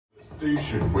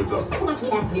Station with the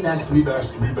best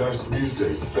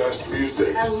music. Best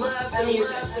music. I love the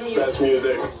music. Best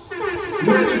music.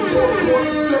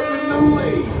 94.7 The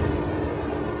Link.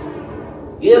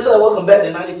 Yes, sir. Welcome back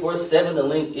to 94.7 The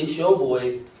Link. It's your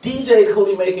boy, DJ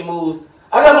CooleyMaknMoves.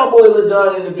 I got my boy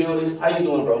Ladon in the building. How you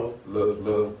doing, bro?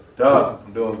 Look, Don,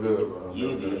 I'm doing good, bro.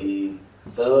 You did.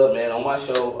 So, look, man, on my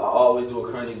show, I always do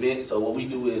a current event. So, what we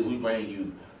do is we bring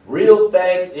you real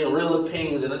facts and real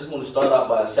opinions. And I just want to start off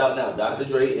by shouting out Dr.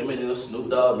 Dre, Eminem,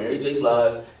 Snoop Dogg, Mary J.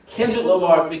 Blige, Kendrick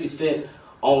Lamar, 50 Cent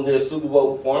on their Super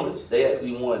Bowl performance. They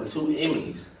actually won 2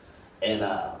 Emmys. And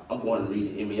I'm going to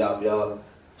read the Emmy out, y'all.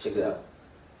 Check it out.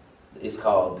 It's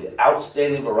called the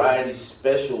Outstanding Variety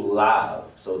Special Live.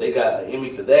 So they got an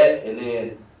Emmy for that, and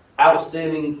then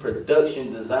Outstanding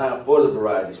Production Design for the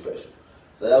Variety Special.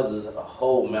 So that was just a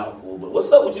whole mouthful. But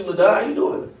what's up with you, Ladon? How you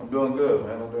doing? I'm doing good,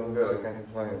 man. I'm doing good. I can't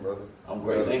complain, brother. I'm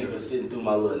great. Thank you for sitting through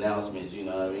my little announcements, you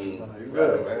know what I mean? You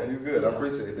good, man. You good. I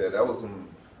appreciate that. That was some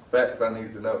facts I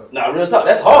needed to know. Nah, real talk.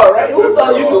 That's hard, right? Who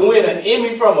thought you could win an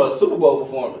Emmy from a Super Bowl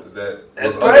performance?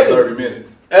 That's crazy. 30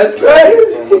 minutes. That's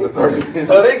crazy. Under 30 minutes.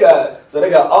 So they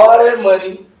got all that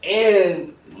money,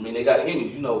 and I mean they got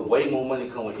Emmys. You know, way more money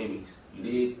come with Emmys. You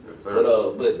did? Yes, sir.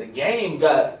 But the game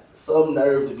got some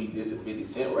nerve to be dissing 50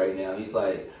 Cent right now. He's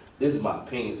like, this is my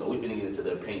opinion, so we're finna get into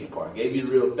the opinion part. Gave you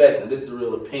the real facts, and this is the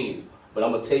real opinion. But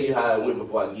I'm gonna tell you how it went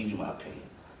before I give you my opinion.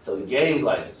 So the game's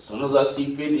like, as soon as I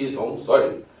see 50, it's on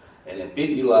site. And then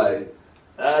 50 like,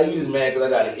 you just mad because I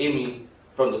got an Emmy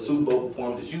from the Super Bowl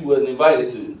performance that you wasn't invited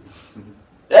to.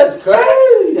 That's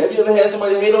crazy. Have you ever had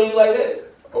somebody hate on you like that?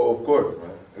 Oh, of course,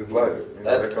 man. It's like,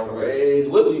 That's crazy.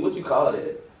 What you call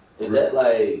that? Is that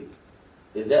like,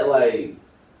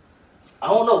 I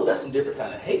don't know. That's some different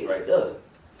kind of hate right there.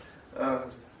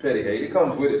 Petty hate. It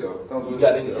comes with it, though. It comes with You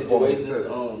got it. any situations?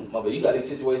 You got any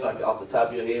situations like off the top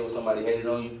of your head where somebody hated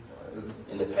on you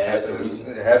in the past or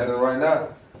recently? It's happening right now.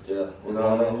 Yeah. You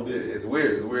know, it's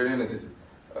weird. It's weird energy.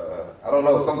 I don't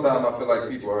know. Sometimes I feel like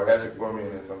people are happy for me,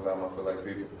 and then sometimes I feel like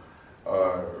people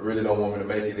really don't want me to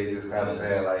make it. They just kind of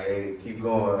saying like, "Hey, keep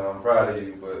going. I'm proud of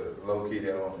you," but low key,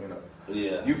 they don't. You know.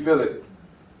 Yeah. You feel it,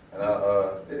 and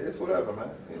it's whatever, man.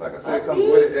 Like I said, it comes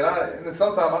with it, and then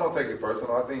sometimes I don't take it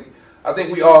personal. I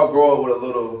think we all grow up with a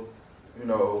little, you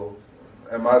know,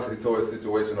 animosity towards the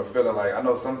situation or feeling like I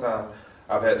know sometimes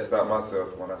I've had to stop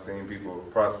myself when I've seen people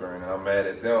prospering, and I'm mad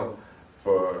at them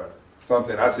for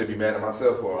something I should be mad at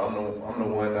myself for. I'm the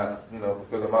one not, you know,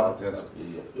 fulfilling my potential.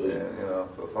 Yeah, you know,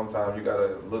 so sometimes you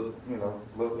gotta look. And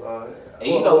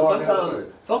you know,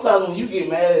 sometimes when you get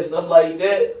mad at stuff like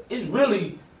that, it's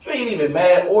really, you ain't even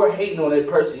mad or hating on that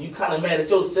person. You kind of mad at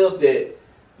yourself that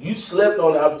you slept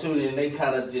on the opportunity and they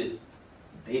kind of just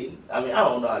didn't. I mean, I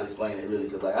don't know how to explain it really,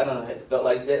 because like I done felt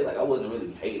like that. Like I wasn't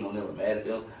really hating on them or mad at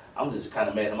them. I'm just kind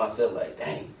of mad at myself. Like,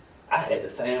 dang, I had the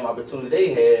same opportunity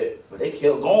they had, but they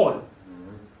kept going.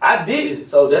 Mm-hmm. I didn't,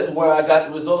 so that's where I got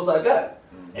the results I got.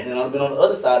 Mm-hmm. And then I've been on the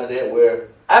other side of that where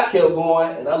I kept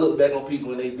going, and I look back on people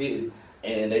when they did,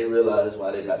 and they realized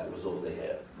why they got the results they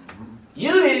had. Mm-hmm.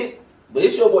 You did, but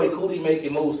it's your boy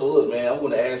CooleyMaknMoves. So look, man, I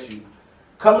want to ask you,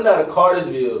 coming out of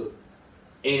Cartersville,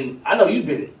 and I know you've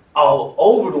been all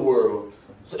over the world,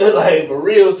 so, like for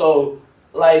real. So,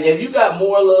 like, have you got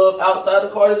more love outside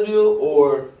of Cartersville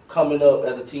or coming up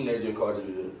as a teenager in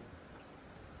Cartersville?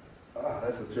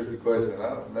 That's a tricky question.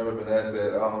 I've never been asked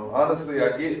that. Honestly,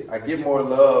 I get more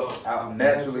love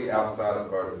naturally outside of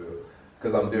Cartersville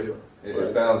because I'm different.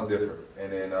 It sounds different,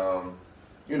 and then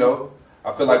you know,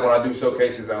 I feel like when I do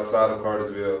showcases outside of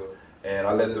Cartersville, and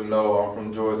I let them know I'm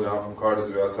from Georgia, I'm from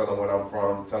Cartersville, I tell them where I'm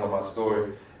from, tell them my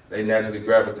story, they naturally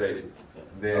gravitate.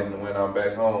 Then when I'm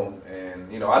back home, and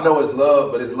you know, I know it's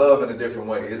love, but it's love in a different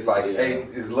way. It's like, hey,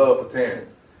 it's love for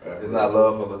Terrence. It's not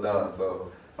love for Ladon.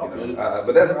 So, you know,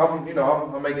 but that's I'm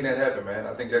making that happen, man.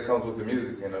 I think that comes with the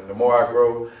music, and the more I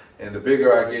grow, and the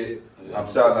bigger I get, I'm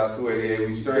shouting out 288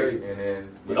 we straight, and then.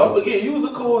 But don't forget, you was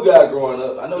a cool guy growing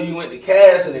up. I know you went to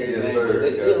Cass and everything, but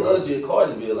they still loved you at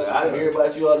Cartersville. Like I hear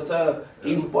about you all the time,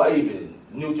 even before I even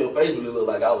knew what your face really looked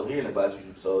like. I was hearing about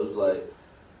you, so it was like.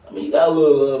 I mean, you got a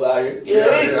little love out here.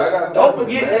 Yeah, don't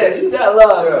forget that. You got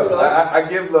love. Yeah, you know? I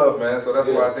give love, man. So that's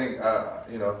why I think, I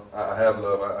have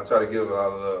love. I try to give a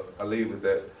lot of love. I lead with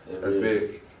that. That's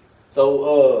big.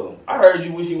 So, I heard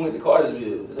you wish you went to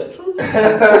Cartersville. Is that true?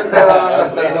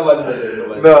 Ain't nobody said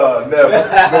that. No, never.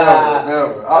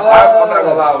 I'm not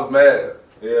gonna lie. I was mad.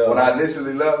 Yeah. When I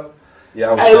initially left.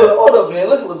 Yeah. I was hey, mad. look, hold up, man.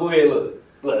 Let's go ahead.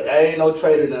 Look. I ain't no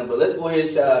traitor, nothing, but let's go ahead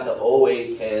and shout out the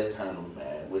 08 Cass Tournament,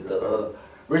 man, with the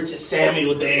Richard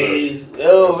Samuel days.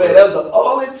 Oh man, that was the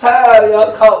only time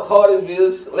y'all caught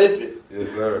Cartersville slipping. Yes,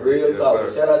 sir. Real yes, talk.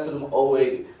 Sir. Shout out to them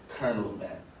 08 kernels,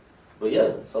 man. But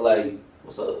yeah, so like,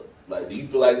 what's up? Like, do you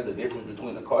feel like it's a difference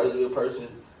between a Cartersville person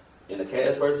and a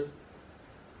Cash person?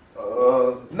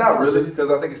 Not really,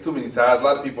 because I think it's too many ties. A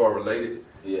lot of people are related.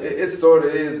 Yeah. It sort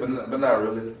of is, but not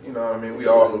really. You know what I mean? We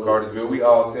all from Cartersville. We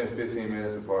all 10, 15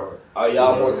 minutes apart. Are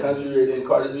y'all more country than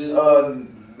Cartersville?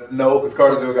 No, because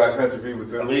Cartersville got country people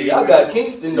too. I mean, y'all got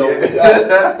Kingston though.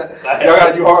 Yeah. Y'all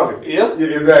got New Harlem. Yeah,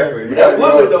 exactly. You got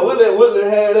Woodland though. Woodland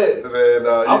had that. Man,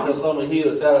 I'm from Summer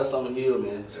Hill. Shout out Summer Hill,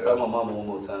 man. Shout out my mama one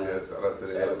more time. Yeah, shout out to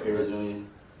that. Shout out Perry Jr.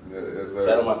 Yes,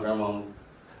 shout out my grandmama.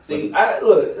 See,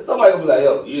 look, somebody gonna be like,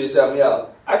 yo, you didn't shout me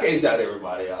out. I can't shout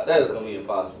everybody out. That is gonna be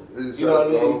impossible. You know what I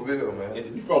mean? Ville, man.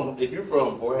 If you're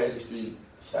from Fort Haggard Street,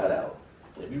 shout out.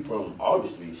 If you're from Aubrey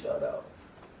Street, shout out.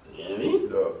 You know what I mean?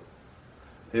 Yeah.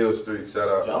 Hill Street, shout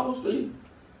out. John Street.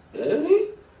 You know what I mean?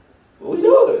 What we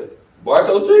doing?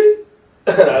 Bartow Street?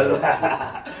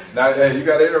 Now, hey, you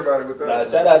got everybody with that. Nah,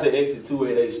 shout out to Exit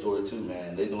 288 store too,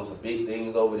 man. They're doing some big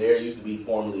things over there. It used to be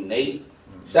formerly Nate's.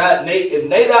 Shout out Nate. If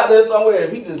Nate out there somewhere,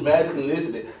 if he just magically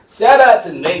listening, shout out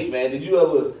to Nate, man. Did you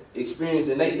ever experience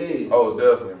the Nate days? Oh,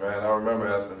 definitely, man. I remember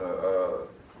having to,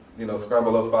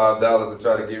 scramble up $5 to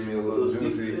try to give me a little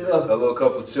juicy, a little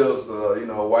couple chips,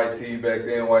 white tea back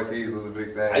then. White teas was a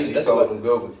big thing. He sold them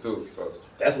good ones too. So.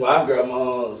 That's why I got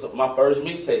my first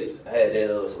mixtapes. I had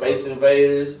that Space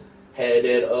Invaders, had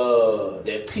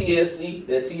that PSC,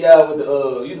 that T.I. with the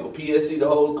PSC, the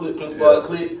whole clip, Principal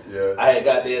clip. Yeah. I had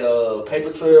got that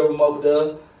Paper Trail from over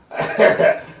there.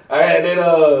 I had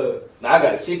that I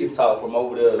got Chicken Talk from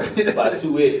over there by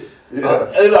 2X.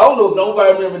 Yeah. I don't know if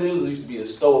nobody remember this. There used to be a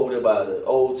store over there by the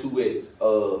old 2X.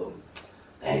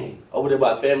 Over there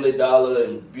by Family Dollar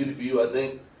and Beauty for You, I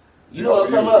think. You know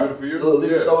what I'm talking about? Beautiful You. Little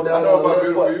liquor store down I know about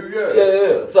Beautiful You, yeah.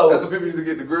 Yeah. So that's what people used to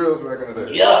get the grills back in the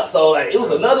day. Yeah, so like it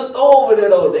was another store over there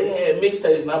though. They had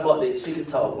mixtapes, and I bought that Chicken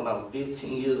Talk when I was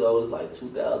 15 years old. It was like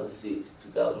 2006,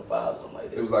 2005, something like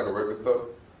that. It was like a record store?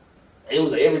 It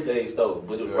was an everything store,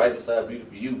 but it was right beside Beauty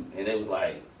for You. And it was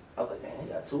like, I was like, man,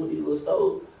 they got two of these little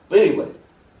stores. But anyway,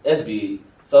 that's big.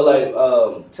 So like,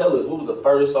 tell us, what was the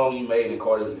first song you made in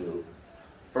Cartersville?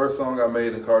 First song I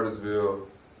made in Cartersville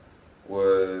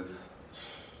was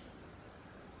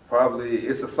probably,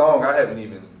 it's a song I haven't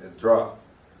even dropped.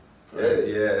 Yeah,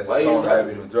 it's a song I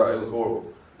haven't even dropped. It was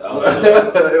horrible.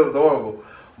 It was horrible.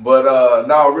 But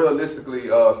no, realistically,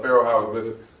 Pharaoh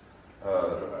Hieroglyphics.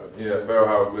 Pharaoh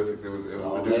Hieroglyphics. It was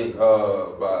produced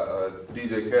by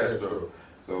DJ Castro.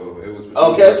 So it was produced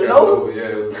by Castro.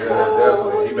 Yeah,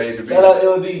 definitely. He made the beat. Shout out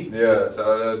LD. Yeah, shout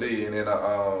out LD. And then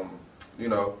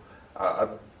I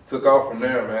took off from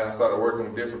there, man. I started working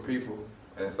with different people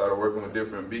and started working with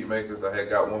different beat makers. I had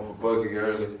got one for Buggy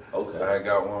early. Okay. I had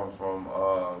got one from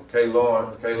K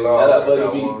Lawrence. Shout out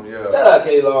Buggy B. Shout out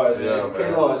K Lawrence, man.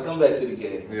 K Lawrence, come back to the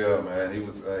game. Yeah, man.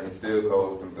 He's still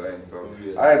cold with them things. So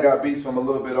I had got beats from a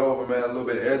little bit over, man. A little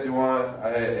bit of Edgewan. I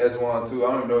had Edgewan too.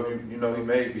 I don't even know if you know he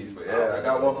made beats, but yeah, I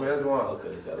got one from Edgewan.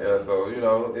 Okay, shout out. Yeah, so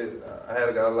I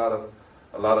had got a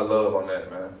lot of love on that,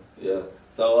 man. Yeah.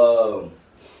 So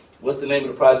what's the name of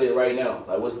the project right now?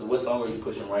 Like, what song are you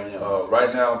pushing right now?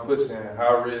 Right now, I'm pushing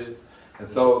High Risk and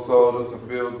Soul. Them some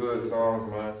feel good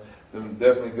songs, man. Them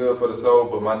definitely good for the soul.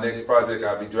 But my next project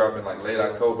I'll be dropping like late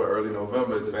October, early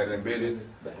November. It's Back in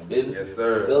Business. Back in Business. Yes,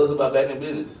 sir. Tell us about Back in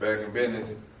Business. Back in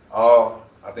Business.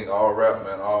 I think all rap,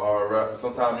 man. All rap.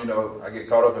 Sometimes I get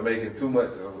caught up in making too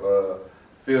much of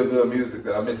feel good music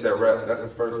that I miss that rap. That's the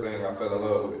first thing I fell in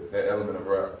love with. That element of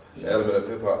rap, the element of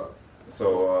hip hop.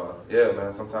 So,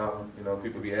 man, sometimes,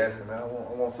 people be asking, man, I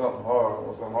want something hard. I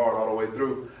want something hard all the way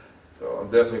through. So I'm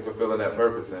definitely fulfilling that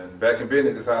purpose. And Back in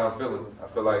Business is how I'm feeling. I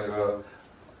feel like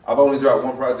I've only dropped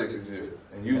one project this year.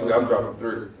 And usually I'm dropping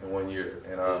 3 in 1 year.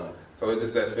 And so it's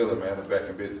just that feeling, man, of Back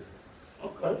in Business.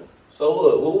 Okay. So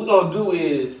look, what we're going to do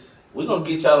is we're going to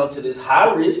get y'all into this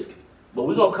High Risk. But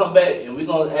we're going to come back and we're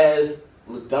going to ask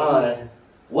Ladon,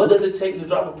 what does it take to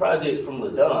drop a project from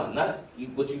Ladon? Not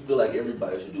what you feel like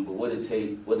everybody should do, but what does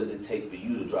it take for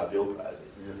you to drop your project?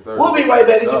 Yes, sir. We'll be right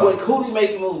back. It's your boy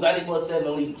CooleyMaknMoves, 94.7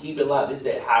 Elite. Keep it locked. It's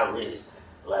that High Risk.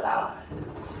 Ladon.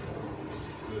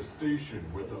 The station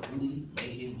with the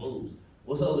CooleyMaknMoves.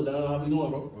 What's up, Ladon? How we doing,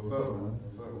 bro? What's up, man?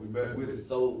 What's up? We back with it.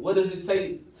 So what does it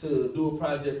take to do a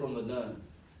project from Ladon?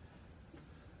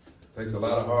 It takes a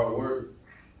lot of hard work.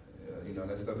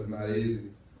 That stuff is not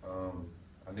easy.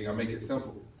 I think I make it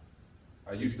simple.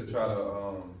 I used to try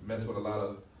to mess with a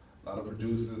lot of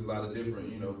producers, a lot of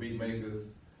different, beat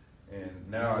makers, and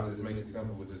now I just make it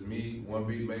simple with just me, one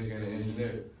beat maker, and an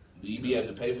engineer. Do you have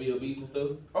to pay for your beats and stuff?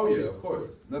 Oh yeah, of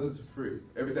course. Nothing's free.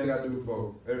 Everything I do,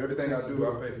 I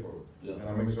pay for. Yeah. And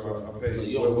I make sure I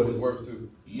pay what it's worth to.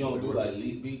 You don't do like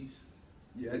lease beats?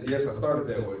 Yeah, yes, I started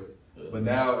that way, but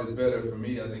now it's better for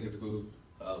me. I think exclusive.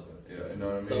 Okay. Yeah, you know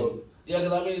what I mean. So yeah,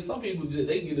 because I mean, some people just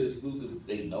they get it exclusive.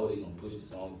 They know they gonna push the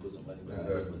song, put some money behind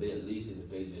it, but they at least in the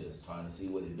page just trying to see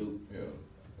what it do.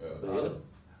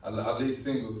 I lead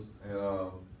singles, and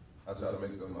I try to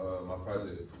make them my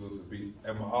projects exclusive beats.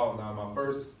 And my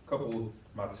first couple,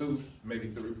 my 2,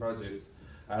 maybe 3 projects,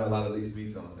 I had a lot of these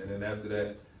beats on, and then after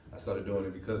that, I started doing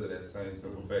it because of that same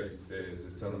simple fact you said,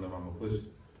 just telling them I'm gonna push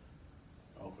it.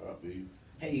 Okay, I feel you.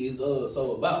 Hey, it's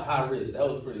so about High Risk, that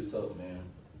was pretty tough, man.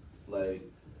 Like,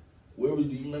 do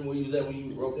you remember where you was at when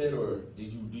you wrote that, or do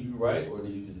you write, or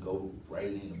did you just go right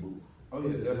in the booth? Oh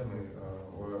yeah, definitely.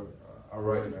 I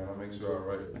write, man. I make sure I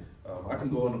write. I can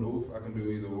go in the booth. I can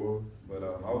do either or. But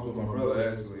I was with my brother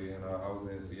actually, and I was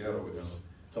in Seattle with him.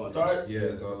 Tarts?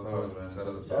 Yeah, Tarts, man.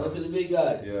 Shout out to the big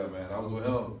guy. Yeah, man. I was with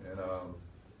him, and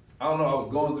I don't know. I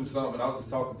was going through something. I was just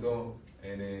talking to him,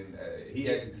 and then he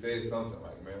actually said something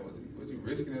like, "Man, what you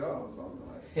risking it all?" or something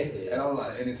like. And I'm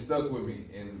like, and it stuck with me.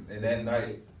 And that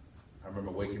night, I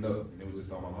remember waking up, and it was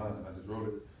just on my mind. I just wrote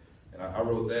it, and I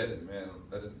wrote that, and man,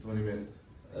 less than 20 minutes.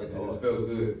 And it just felt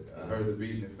good. I heard the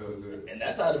beat and it felt good. And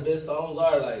that's how the best songs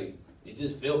are. Like, it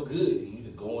just felt good. And you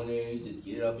just go in there and you just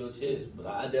get it off your chest. But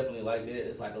I definitely like that.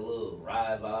 It's like a little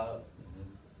ride vibe. Mm-hmm.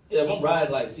 Yeah, if I'm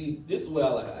riding, like, see, this is what I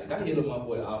like. I hit up my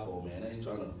boy Oppo, man. I ain't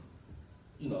trying to,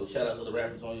 shout out to the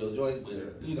rappers on your joint.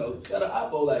 But, shout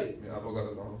out Oppo, like. Yeah, Oppo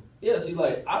got a song. Yeah, see,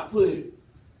 like, I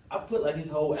put like his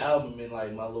whole album in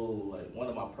like my little, like one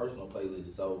of my personal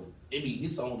playlists. So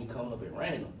his song be coming up at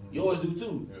random. Mm-hmm. Yours do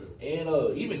too. Yeah.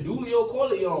 And even Dulio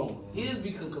Corleone, his be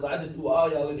because I just threw all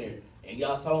y'all in there, and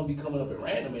y'all song be coming up at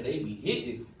random, and they be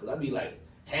hitting because I be like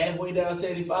halfway down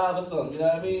 75 or something. You know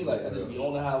what I mean? Like I just be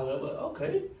on the highway. I'm like,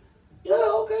 okay, yeah,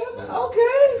 okay,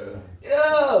 okay,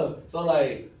 yeah. So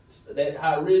like that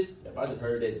High Risk, if I just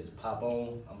heard that just pop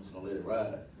on, I'm just gonna let it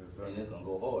ride. And it's gonna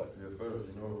go hard. Yes, sir.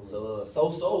 So, So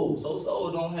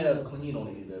Soul don't have clean on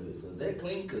the end of it. So is that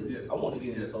clean? Cause I want to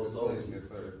get into So Soul. Yes,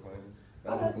 sir. It's clean.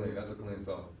 That was clean. That's a clean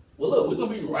song. Well, look, we're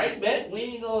gonna be right back. We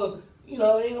ain't gonna, ain't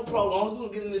gonna prolong. We're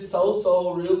gonna get into this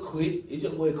Soul real quick. It's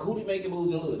your boy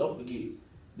CooleyMaknMoves, and look, don't forget,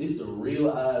 this is the Real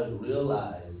Eyes, Real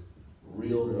Lies,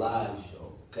 Real Lies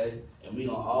show. Okay, and we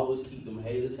gonna always keep them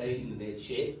haters hating and that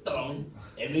shit thumbing,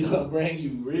 and we gonna bring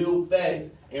you real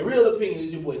facts and real opinions.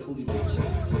 It's your boy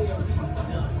CooleyMaknMoves.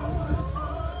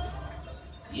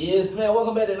 Yes, man.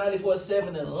 Welcome back to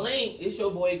 94.7 The Link. It's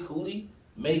your boy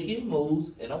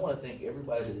CooleyMaknMoves, and I want to thank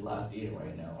everybody that's locked in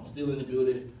right now. I'm still in the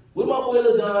building with my boy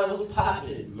Ladon. What's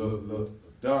poppin'? Look,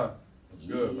 Don. It's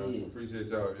good, man. Appreciate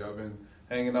y'all. Y'all been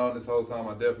hanging on this whole time.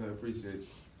 I definitely appreciate you.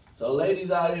 So, ladies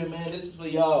out here, man, this is for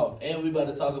y'all, and we about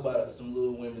to talk about some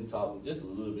little women talk, just a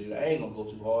little bit. I ain't gonna go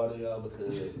too hard on y'all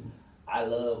because I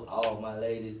love all my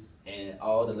ladies, and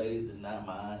all the ladies that's not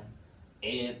mine,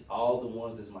 and all the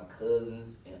ones that's my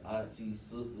cousins and aunties,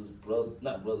 sisters, brothers,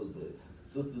 not brothers, but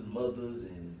sisters, mothers,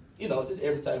 and just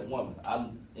every type of woman.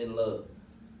 I'm in love.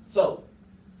 So,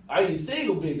 are you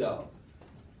single, big dog?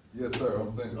 Yes, sir. I'm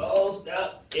single. Oh,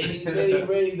 stop! And he said he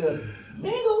ready to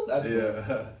mingle.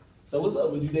 Yeah. So what's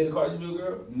up? Would you date a Cartersville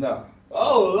girl? No.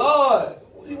 Oh Lord!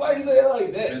 Why you say it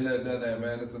like that? Been there, done that,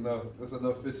 man. It's enough. There's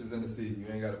enough fishes in the sea. You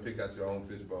ain't got to pick out your own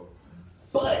fish bowl.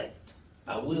 But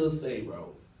I will say,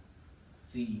 bro.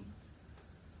 See,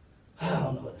 I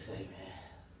don't know what to say, man.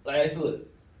 Like, look,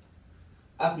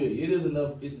 I feel it is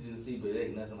enough fishes in the sea, but it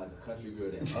ain't nothing like a country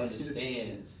girl that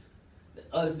understands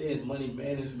money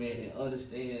management and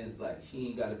understands like she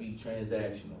ain't got to be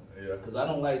transactional. Yeah. Cause I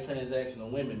don't like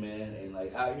transactional women, man. And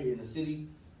like out here in the city,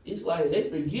 it's like they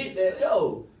forget that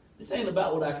this ain't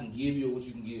about what I can give you or what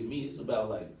you can give me. It's about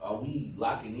like, are we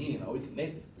locking in? Are we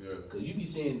connected? Yeah. Cause you be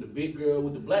seeing the big girl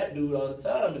with the black dude all the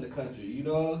time in the country. You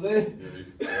know what I'm saying?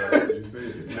 Yeah, you see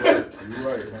it. You're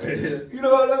right, man. You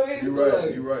know what I mean? You're right.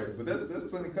 Like, you're right. But there's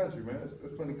plenty of country, man.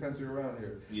 There's plenty of country around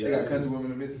here. Yeah. They got country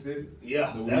women in Mississippi.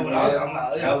 Yeah.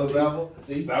 Louisiana, Alabama,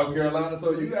 see? South Carolina.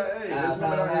 So you got there's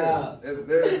women out here.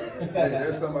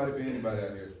 There's somebody for anybody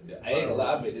out here. Yeah, I ain't gonna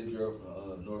lie. I met this girl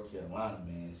from North Carolina,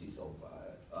 man. She's so fine.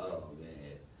 Oh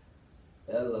man.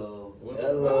 Hello.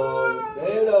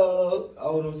 I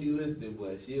don't know if she listening,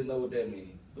 but she'll know what that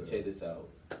means. But check this out.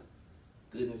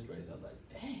 Goodness gracious. I was like,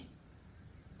 dang.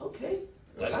 Okay.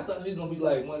 Like I thought she was gonna be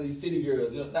like one of these city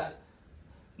girls,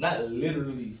 not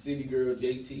literally city girl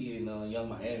JT and Young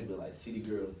Miami, but like city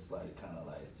girls. It's like kind of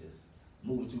like just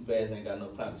moving too fast, ain't got no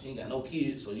time. She ain't got no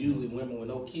kids, so usually women with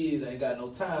no kids ain't got no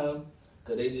time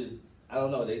because they just, I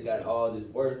don't know, they got all this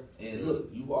work. And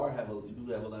look, you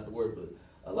do have a lot of work, but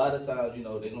a lot of times, they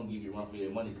gonna give you a run for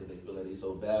your money because they feel like they're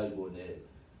so valuable and that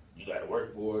you got to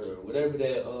work for it or whatever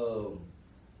that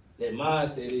that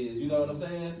mindset is. You know what I'm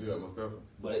saying? Yeah, most definitely.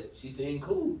 But she seemed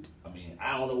cool. I mean,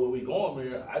 I don't know where we going from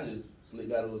here. I just slick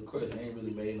got a little crush. I ain't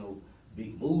really made no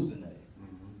big moves in that.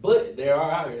 But there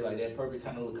are out here like that perfect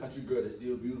kind of little country girl that's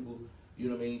still beautiful. You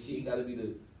know what I mean? She ain't got to be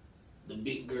the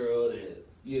big girl that,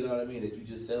 you know what I mean, that you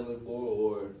just settling for.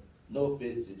 Or no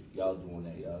offense if y'all doing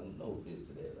that, y'all. No offense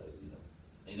to that, like, you know.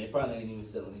 And they probably ain't even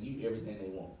selling you everything they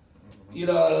want. You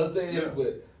know what I'm saying? Yeah.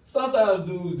 But sometimes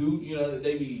dudes do. You know,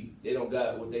 they don't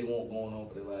got what they want going on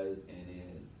for their lives, and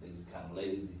then they just kind of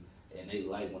lazy, and they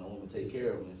like when a woman take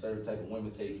care of them. And certain type of women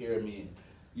take care of men.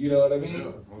 You know what I mean?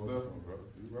 Yeah, most definitely, bro.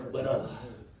 You're right.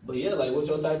 But yeah, like, what's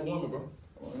your type of woman, bro?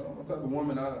 Well, my type of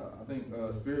woman, I think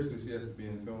spiritually she has to be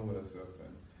in tune with herself,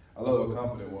 and I love a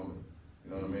confident woman.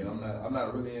 You know what I mean? I'm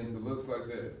not really into looks like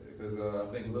that because I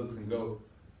think looks can go.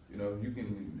 You know, you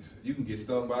can get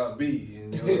stung by a bee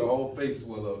and your whole face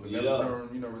swell up and never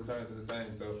return to the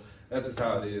same. So that's just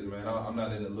how it is, man. I'm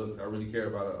not into looks. I really care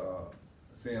about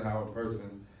seeing how a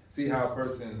person takes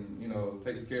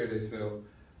care of themselves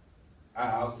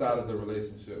outside of the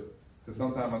relationship. Because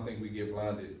sometimes I think we get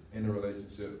blinded in the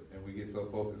relationship and we get so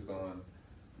focused on,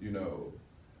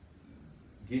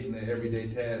 getting the everyday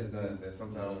tasks done that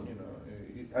sometimes,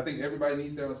 I think everybody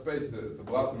needs their own space to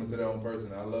blossom into their own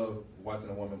person. I love watching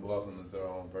a woman blossom into her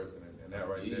own person, and that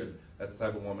right there, that's the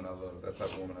type of woman I love. That's the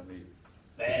type of woman I need.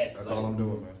 That's all I'm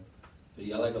doing, man.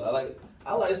 Yeah,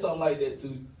 I like something like that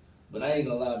too, but I ain't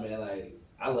gonna lie, man.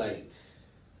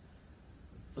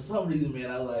 For some reason, man,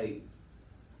 I don't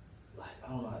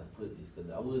know how to put this, because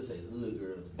I would say hood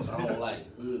girls, but I don't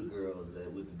like hood girls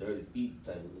that with the dirty feet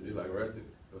type of. You like ratchet?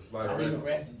 A slider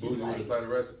ratchet. Booty with a slider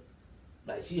ratchet?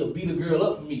 Like, she'll beat a girl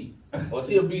up for me, or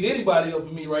she'll beat anybody up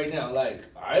for me right now. Like,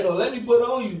 all right, don't let me put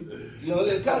on you. You know,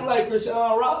 it's kind of like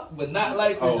Krishan Rock, but not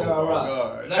like Krishan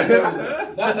Rock.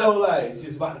 Not no like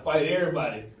she's about to fight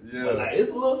everybody. Yeah. But like,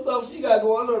 it's a little something she got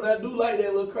going on. I do like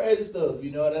that little crazy stuff. You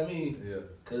know what I mean? Yeah.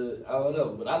 Cause I don't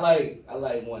know, but I like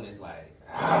one that's like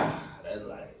that's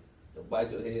like to bite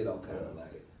your head off, kind of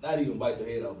like not even bite your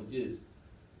head off, but just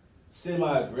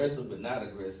semi-aggressive but not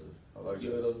aggressive. You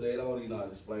know what I'm saying? I don't even know how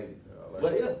to explain it.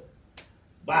 But yeah,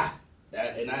 bye.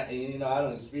 I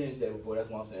don't experience that before. That's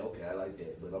why I'm saying, okay, I like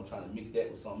that. But I'm trying to mix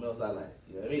that with something else I like.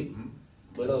 You know what I mean? Mm-hmm.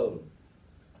 But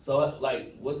so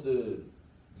like,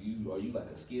 are you like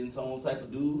a skin tone type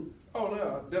of dude? Oh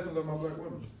no, I definitely love my black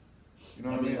women. You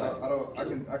know what I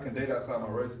mean? I can date outside my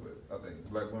race, but I think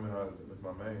black women are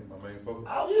my main focus.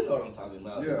 Oh, you know what I'm talking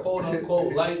about? Yeah. Quote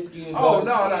unquote light skin. Oh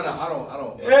no! I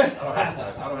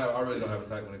really don't have a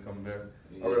type when it comes there.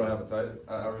 Yeah. I really don't have a type.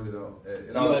 I really don't.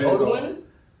 You like older women?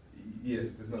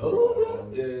 Yes, there's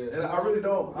nothing. Yeah. And I really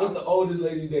don't. What's the oldest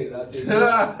lady you dated? I'll tell you.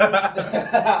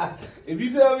 If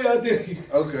you tell me, I'll tell you.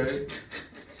 Okay.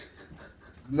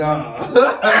 Nah.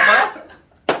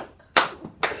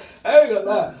 I ain't gonna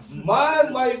lie.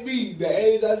 Mine might be the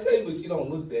age I say, but she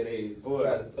don't look that age. What?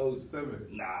 I told you. Tell me.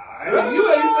 Nah,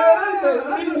 you ain't saying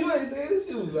that. You ain't saying this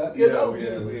shit. I guess I was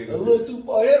a little too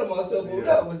far ahead of myself on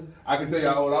that one. I can tell you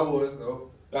how old I was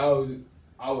though.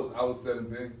 I was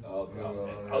 17. Oh,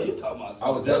 you talking about?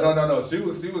 I was young. No. She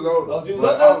was old. Oh, she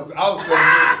was I was 17.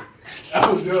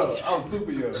 I was young. I was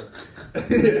super young.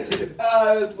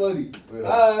 That's funny.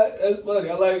 Yeah. That's funny.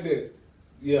 I like that.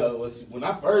 Yeah, when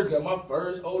I first got my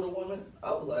first older woman, I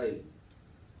was like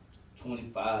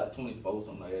 25, 24,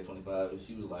 something like that, 25. And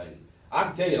she was like, I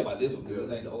can tell you about this one because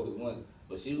this ain't the oldest one,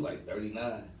 but she was like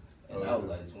 39. And I was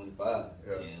like 25.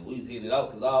 Yeah. And we was hitting it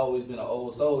out because I always been an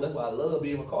old soul. That's why I love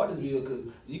being in Cartersville, because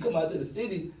you come out to the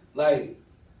city, like,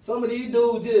 some of these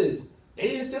dudes they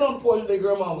didn't sit on the porch with their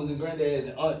grandmamas and granddads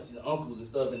and aunts and uncles and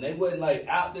stuff, and they wasn't like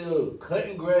out there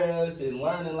cutting grass and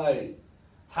learning like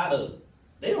how to.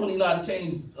 They don't even know how to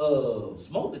change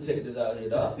smoke detectors out here,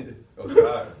 dog.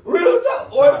 Real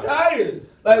talk. Or tires.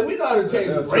 Like, we know how to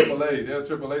change brakes. They'll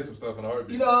AAA some stuff in a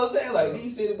heartbeat. You know what I'm saying? Like,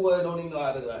 these city boys don't even know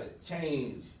how to like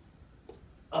change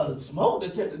a smoke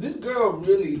detector. This girl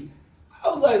really, I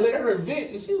was like, let her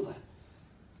vent, and she was like,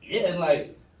 yeah, and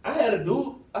like, I had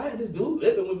this dude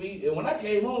living with me, and when I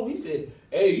came home, he said,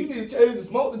 hey, you need to change the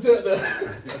smoke detector.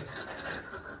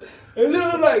 And she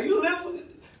was like, you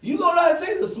know how to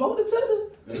change the smoke detector?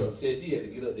 And she said she had to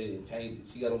get up there and change it.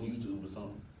 She got on YouTube or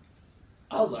something.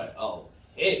 I was like, oh,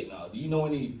 heck no. Do you know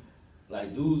any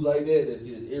like dudes like that that's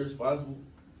just irresponsible?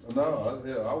 No,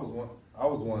 I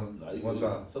was one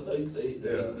time. Sometimes you say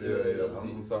yeah.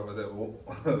 I'm sorry about that.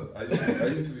 I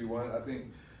used to be one. I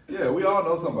think, we all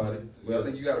know somebody. But I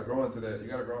think you got to grow into that. You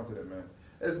got to grow into that, man.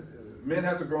 Men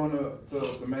have to grow into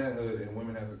manhood, and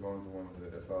women have to grow into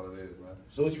womanhood. That's all it is, man.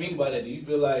 So what you mean by that? Do you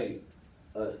feel like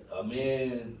a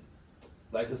man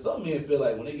Like, cause some men feel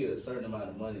like when they get a certain amount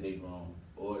of money, they grown,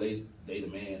 or they the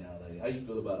man now. Like, how you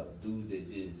feel about dudes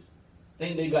that just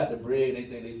think they got the bread and they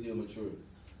think they still mature?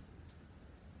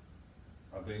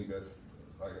 I think that's,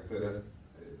 like I said,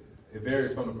 it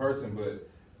varies from the person, but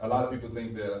a lot of people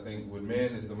think that, I think with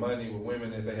men it's the money, with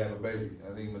women if they have a baby.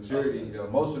 I think maturity,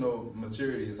 emotional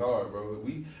maturity is hard, bro.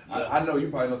 I know you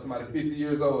probably know somebody 50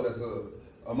 years old that's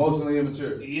emotionally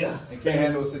immature. Yeah. And can't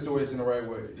handle a situation the right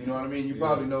way. You know what I mean? You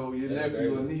probably know your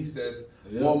nephew or niece that's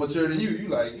more mature than you. You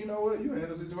like, you know what, you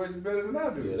handle situations better than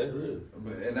I do. Yeah, that's real.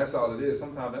 And that's all it is.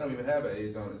 Sometimes they don't even have an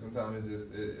age on it. Sometimes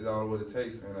it's all what it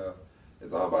takes. And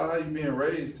it's all about how you being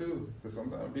raised too. Because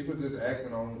sometimes people just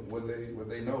acting on what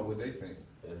they know, what they think.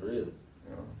 That's real. You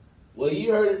know? Well,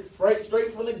 you heard it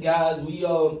straight from the guys. We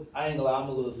I ain't gonna lie, I'm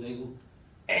a little single.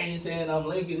 I ain't saying I'm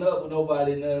linking up with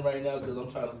nobody nothing right now because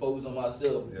I'm trying to focus on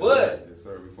myself. Yes, but yes,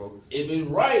 sir, we focus. If it's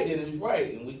right, then it's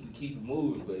right, and we can keep it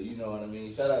moving. But you know what I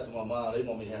mean. Shout out to my mom. They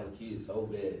want me to have a kid so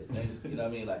bad. You know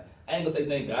what I mean? Like, I ain't gonna say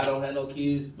thank God I don't have no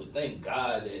kids, but thank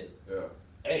God that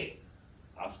hey,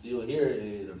 I'm still here,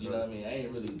 and you know what I mean. I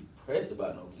ain't really pressed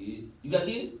about no kids. You got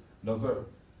kids? No, sir.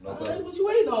 No, sir. What you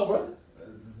waiting on, bro?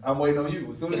 I'm waiting on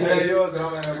you. As soon as you have yours, then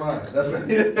I'm gonna have mine. That's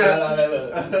it.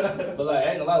 But like, I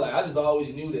ain't gonna lie, like, I just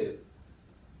always knew that.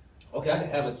 Okay, I can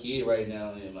have a kid right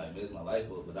now and like mess my life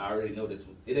up, but I already know this.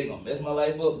 It ain't gonna mess my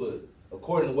life up. But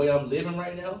according to the way I'm living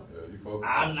right now,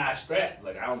 I'm not strapped.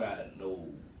 Like, I don't got no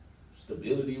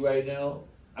stability right now.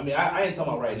 I mean, I ain't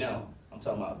talking about right now. I'm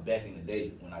talking about back in the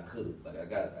day when I could. Like,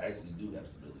 I actually do have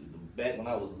stability. Back when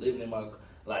I was living in my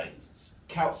like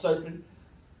couch surfing.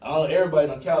 I don't know everybody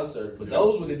on couch surf, but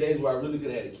those were the days where I really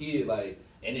could have had a kid. Like,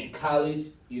 and in college,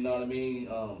 you know what I mean.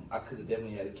 I could have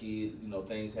definitely had a kid. You know,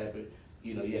 things happen.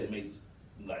 You know, you had to make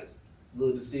like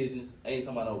little decisions. I ain't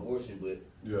talking about no abortion, but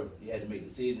you had to make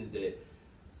decisions that,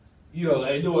 you know,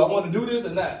 like, do I want to do this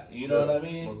or not? You know what I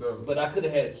mean? But I could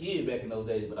have had a kid back in those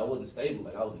days, but I wasn't stable.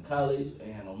 Like, I was in college, I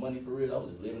ain't had no money for real. I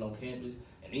was just living on campus.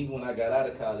 And even when I got out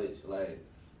of college, like,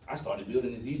 I started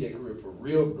building this DJ career for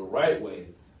real, the right way.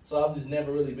 So I've just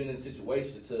never really been in a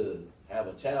situation to have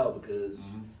a child because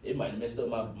it might have messed up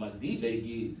my DJ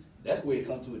gigs. That's where it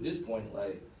comes to at this point.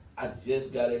 Like, I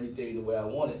just got everything the way I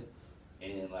wanted.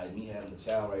 And like, me having a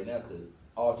child right now could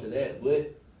alter that.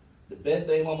 But the best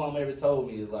thing my mom ever told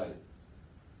me is like,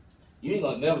 you ain't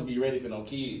gonna never be ready for no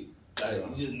kid. Like,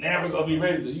 you just never gonna be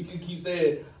ready. So you can keep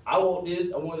saying, I want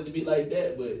this, I want it to be like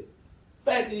that. But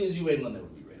fact is, you ain't gonna never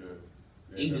be ready.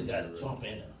 You just gotta jump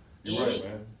in there. You're right,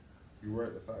 man. You're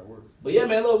right. That's how it works. But yeah,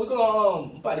 man, look, we're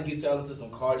gonna I'm about to get y'all into some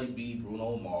Cardi B,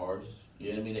 Bruno Mars. You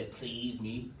know what I mean? That please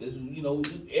me. Because, you know,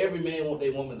 every man want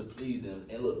their woman to please them.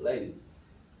 And look, ladies,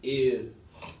 if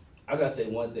I gotta say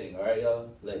one thing, all right, y'all,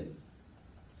 ladies,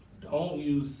 don't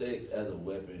use sex as a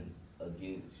weapon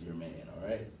against your man, all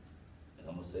right? And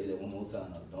I'm gonna say that one more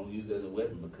time. Don't use it as a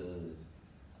weapon because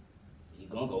he's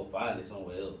gonna go find it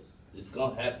somewhere else. It's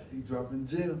gonna happen. He dropping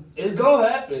gems. It's gonna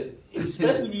happen,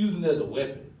 especially if you using it as a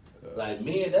weapon. Like,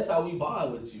 men, that's how we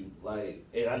bond with you. Like,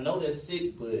 and I know that's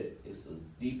sick, but it's a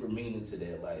deeper meaning to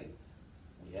that. Like,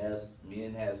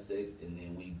 men have sex and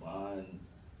then we bond.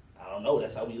 I don't know.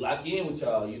 That's how we lock in with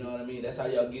y'all. You know what I mean? That's how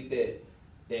y'all get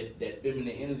that feminine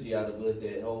energy out of us.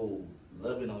 That whole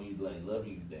loving on you, like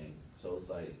loving you thing. So it's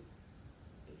like,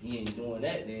 if he ain't doing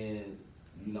that, then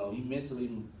you know he mentally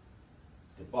can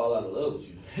fall out of love with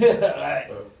you.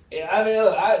 Like, and I mean,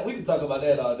 look, we can talk about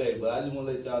that all day, but I just want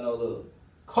to let y'all know, look.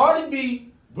 Cardi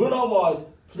B, Bruno Mars,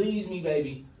 please me,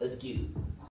 baby. Let's get it.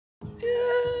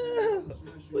 Yeah,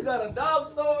 we got a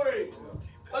dog story.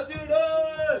 What you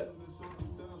doing?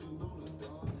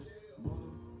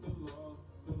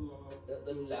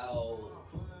 The loud,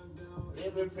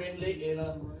 ever friendly in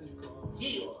a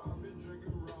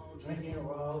drinking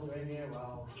raw, yeah.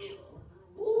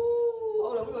 Ooh,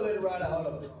 hold on, we're gonna let it ride out. Hold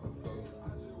on.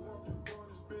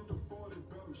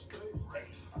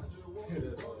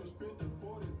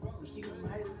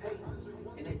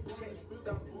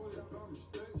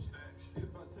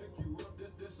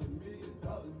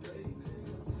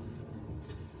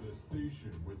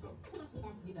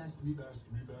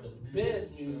 With the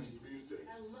best music.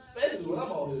 Especially when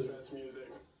I'm on here.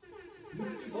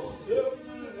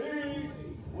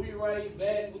 We right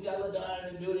back. We got Ladon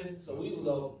in the building. So we was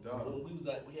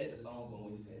we had the song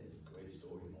going. We just had this great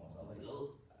story going. So I'm like, oh,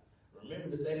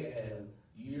 remember the second half.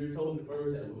 You told me the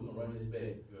first half. We're gonna run this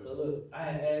back. So look, I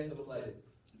had asked him, I was like,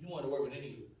 if you want to work with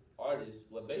any artist,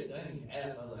 well, basically I didn't even ask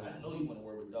him. I was like, I know you want to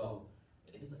work with Dog.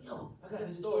 And he's like, yo, I got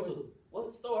this story. So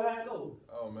what's the story? How it go?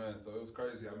 Oh man, so it was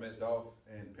crazy. I met Dolph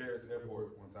in Paris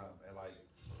airport one time at like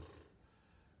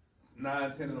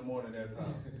 9, 10 in the morning their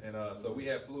time. And so we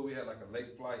had like a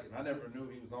late flight, and I never knew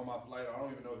he was on my flight. I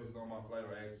don't even know if he was on my flight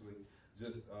or actually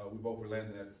just we both were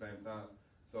landing at the same time.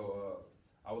 So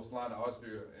I was flying to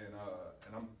Austria,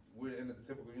 and we're in the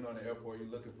typical, in the airport, you're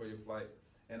looking for your flight,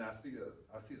 and I see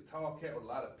a tall cat with a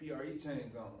lot of PRE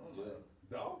chains on. I'm like,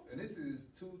 Dolph? And this is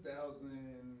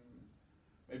 2000,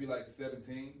 maybe like 17.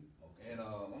 Okay. And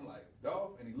I'm like,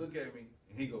 Dolph? And he look at me,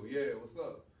 and he go, yeah, what's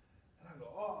up? And I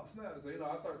go, oh, snap. So,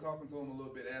 I started talking to him a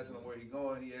little bit, asking him where he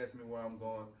going. He asked me where I'm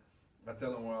going. I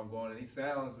tell him where I'm going, and he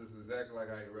sounds just exactly like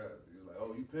how he raps. He was like,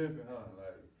 oh, you pimping, huh?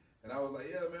 And I was like,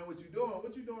 yeah, man, what you doing?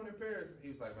 What you doing in Paris? He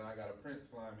was like, man, I got a prince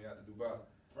flying me out to Dubai.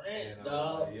 Prince,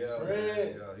 dog. Like, yeah,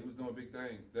 Prince. Man, yeah, he was doing big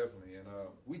things, definitely. And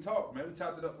we talked, man. We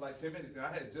chopped it up for like 10 minutes. And I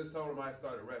had just told him I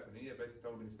started rapping. He had basically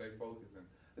told me to stay focused. And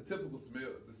the typical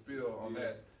spill on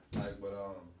that. He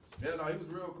was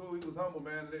real cool. He was humble,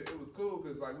 man. It was cool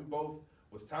because, we both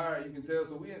was tired, you can tell.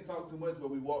 So we didn't talk too much, but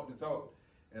we walked and talked.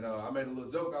 And I made a little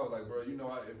joke. I was like, bro,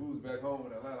 if we was back home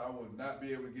in Atlanta, I would not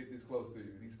be able to get this close to you.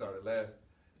 And he started laughing.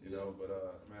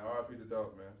 But man, R.I.P. the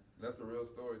Dolph, man. That's a real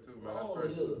story too, man. That's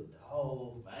crazy. Little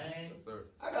Dolph, man. Yes, sir.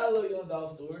 I got a little young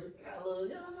Dolph story. I got a little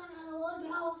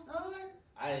Dolph story.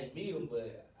 I didn't meet him,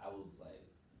 but I was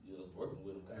working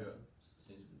with him kind of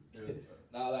essentially. Yeah.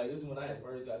 This is when I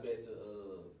first got back to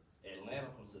Atlanta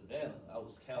from Savannah. I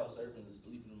was couch surfing and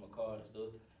sleeping in my car and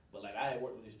stuff. But I had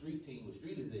worked with the street team with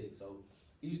Street Exec, so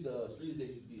Street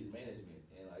Exec used to be his management,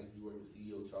 and I used to be working with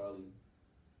CEO Charlie.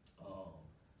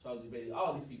 Charlie Bailey,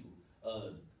 all these people,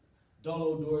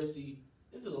 Dono Dorsey.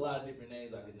 This is a lot of different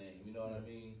names I could name. You know what I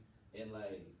mean? And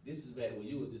this is back when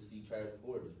you would just see Travis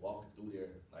Porter just walking through there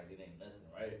like it ain't nothing,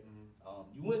 right?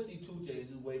 Mm-hmm. You wouldn't see 2 Chainz.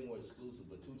 This is way more exclusive,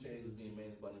 but 2 Chainz was being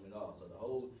managed by them at all.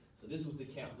 So this was the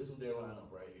count. This was their lineup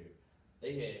right here.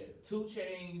 They had 2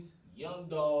 Chainz, Young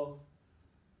Dolph.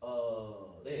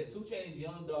 They had 2 Chainz,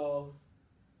 Young Dolph,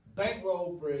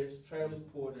 Bankroll Fresh, Travis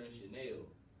Porter, and Chanel.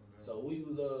 So we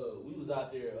was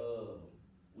out there,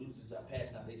 we was just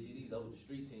passing out their CDs over the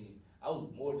street team. I was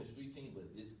more than the street team, but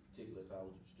this particular time I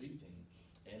was the street team.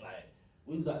 And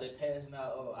we was out there passing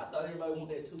out, I thought everybody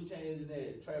wanted that 2 Chainz and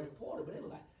that Travis Porter, but they were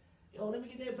like, yo, let me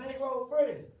get that Bankroll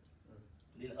Fresh.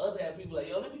 And then the other half people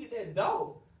yo, let me get that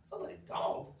Dolph. So I was like,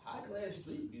 Dolph? High class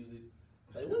street music?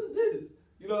 What is this?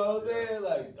 You know what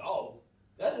I'm saying? Dolph.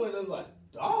 That's when it was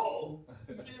Dolph?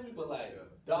 You feel me? But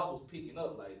Dolph was picking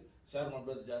up, shout out to my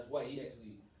brother Josh White. He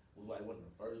actually was one of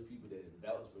the first people that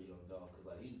vouched for Young Dolph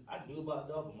because I knew about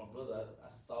Dolph, but my brother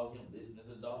I saw him listening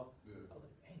to Dolph. Yeah. I was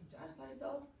like, dang, Josh like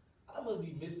Dolph? I must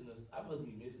be missing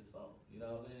something. You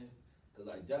know what I'm saying? Because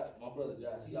my brother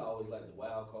Josh, he always the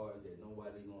wild cards that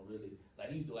nobody gonna really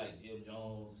he used to Jim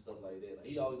Jones stuff like that.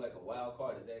 He always a wild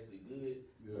card that's actually good,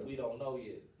 but we don't know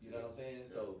yet. You know what I'm saying?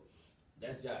 Yeah. So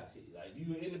that's Josh.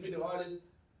 You an independent artist,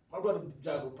 my brother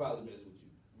Josh will probably mess with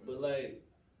you,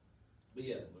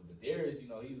 yeah. But Darius,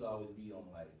 he's always be on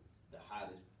the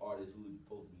hottest artist who's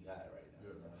supposed to be hot right now.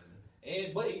 Yeah. You know what I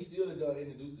mean? But he still done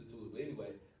introduced us to it. But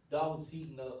anyway, Dolph was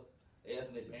heating up. They asked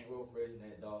him that Bankroll Fresh and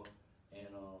that Dolph. And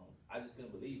I just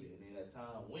couldn't believe it. And then as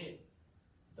time went,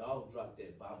 Dolph dropped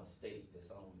that By Mistake, that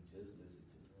song we just listened to.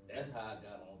 That's how I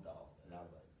got on Dolph. And I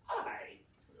was like, all right,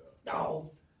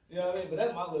 Dolph. You know what I mean? But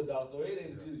that's my little Dolph story.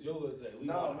 It ain't just yours. We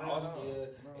went to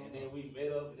Austria, and then we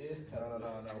met up. And then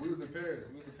No. We was in Paris.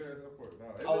 We was in Paris airport.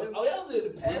 No. Y'all was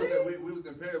in Paris? We was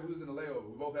in Paris. We was in a layover.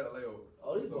 We both had a layover.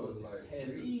 Oh, these so it was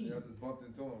I just bumped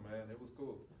into him, man. It was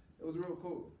cool. It was real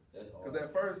cool. Because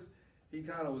at first, he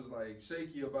kind of was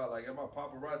shaky about am I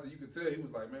paparazzi? You could tell he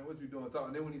was like, man, what you doing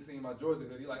talking? And then when he seen my Georgia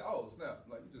hood, he oh snap,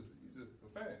 you just a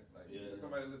fan,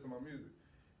 somebody listen to my music,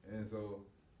 and so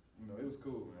it was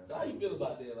cool, man. So how you feel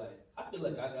about that? I feel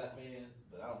like I got fans,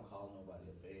 but I don't call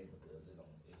nobody a fan because it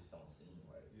just don't seem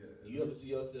right. Yeah. You ever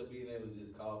see yourself being able to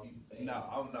just call people fans? No,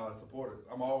 I'm not supporters.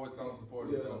 I'm always calling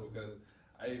supporters because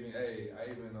I even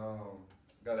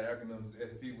got an acronym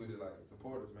SP with it,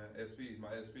 supporters, man. SPs,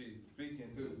 my SPs.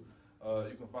 Speaking too.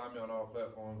 You can find me on all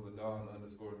platforms,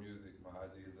 Ladon_music. My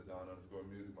IG is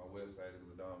Ladon_music. My website is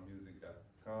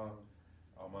LadonMusic.com.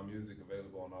 All my music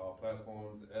available on all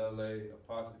platforms.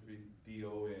 LA_DON.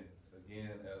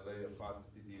 Again,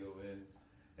 LA_DON.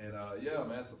 And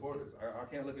man, supporters. I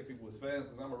can't look at people as fans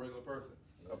because I'm a regular person.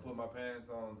 Yeah. I put my pants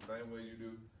on the same way you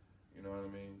do. You know what I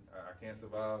mean? I can't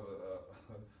survive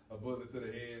a bullet to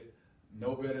the head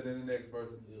no better than the next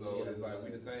person. So it's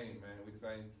we the same, man. We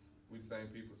the same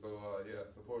people. So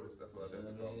supporters. That's what I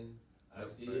definitely call them. I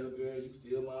steal your girl, you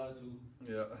steal mine too.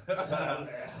 Yeah.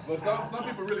 But some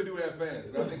people really do have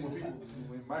fans. I think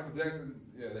when Michael Jackson,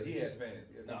 he had fans.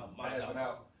 He had Mike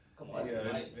out. Come on,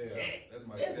 that's Mike Jack. That's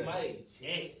Mike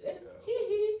Jack.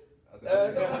 I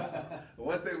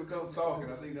Once they become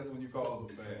stalking, I think that's when you call them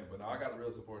a fan. But no, I got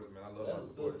real supporters, man. I love my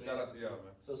supporters. Shout out to y'all,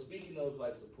 man. So speaking of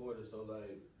like supporters, so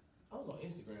like I was on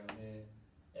Instagram, man,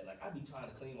 and like I be trying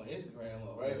to clean my Instagram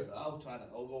up, right? Yeah. So I was trying to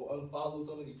go unfollow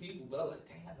so many people, but I was like,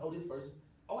 dang, I know this person.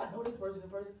 Oh, I know this person in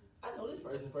person. I know this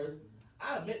person in person.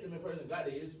 I met them in person, got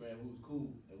their Instagram, who was cool,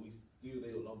 and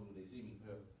they don't know me when they see me.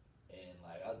 Yeah. And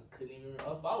like I couldn't even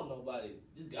unfollow nobody.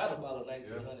 Just gotta follow 1,900.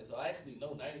 Yeah. So I actually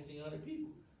know 1,900 people.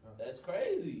 Yeah. That's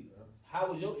crazy. Yeah. How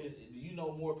was do you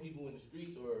know more people in the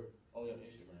streets or on your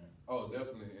Instagram? Oh,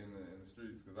 definitely in the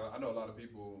streets, because I know a lot of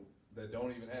people that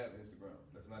don't even have Instagram.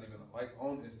 That's not even like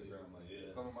on Instagram. Like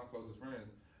some of my closest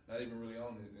friends, not even really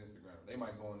on Instagram. They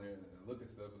might go in there and look at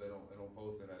stuff, but they don't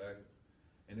post in that active.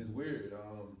 And it's weird.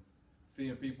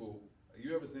 Seeing people,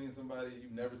 you ever seen somebody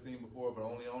you've never seen before, but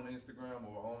only on Instagram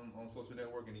or on social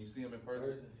network, and you see them in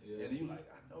person, and you like,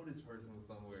 I know this person was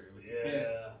somewhere, but you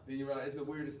can't. Then you realize it's the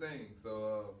weirdest thing.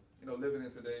 So, living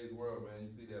in today's world, man,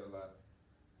 you see that a lot.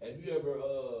 Have you ever,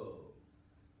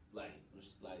 like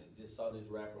just saw this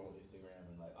rapper on Instagram,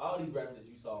 and like all these rappers that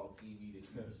you saw on TV that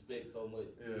you respect so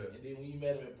much, and then when you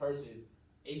met them in person,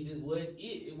 it just wasn't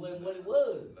it. It wasn't what it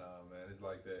was. Nah, man, it's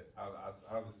like that.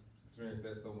 I've experienced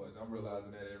that so much. I'm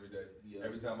realizing that every day. Yeah.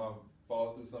 Every time I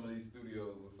fall through some of these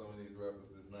studios with some of these rappers,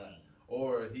 it's not,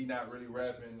 or he not really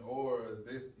rapping, or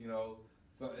this,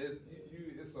 So it's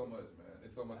so much, man.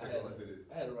 It's so much that go into this.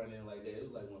 I had to run in like that. It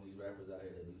was like one of these rappers out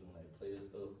here that be doing like player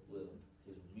stuff. Well,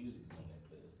 his music doing that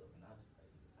player stuff, and I was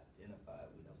like identified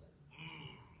with. I was like,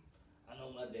 I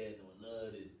know my dad don't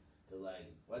love this, cause like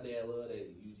my dad loved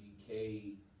that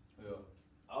UGK. Yeah.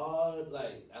 All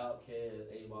like Outkast,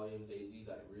 A-Volume, Jay-Z,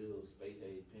 like real space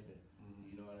age pimping.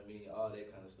 Mm-hmm. You know what I mean? All that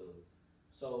kind of stuff.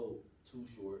 So Too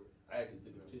Short. I actually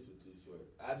took a picture with Too Short.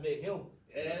 I met him.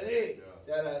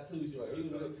 Shout out Too Short.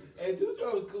 And Too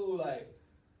Short was cool.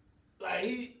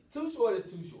 Too Short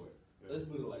is Too Short. Yeah. Let's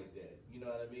put it like that. You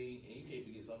know what I mean? And you can't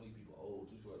forget some of these people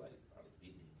old. Too Short like probably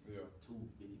 50. Yeah.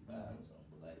 255 or something.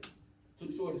 But like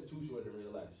Too Short is Too Short in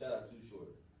real life. Shout out Too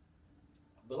Short.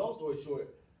 But long story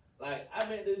short, like I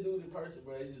met this dude in person,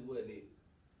 bro. It just wasn't it.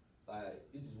 Like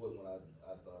it just wasn't what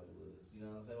I thought it was. You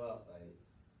know what I'm saying? Well, like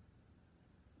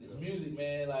this music,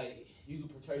 man. Like you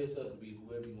can portray yourself to be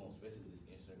whoever you want, especially with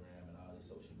this Instagram and all this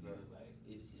social media. Like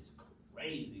it's just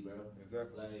crazy, bro.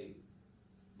 Exactly. Like,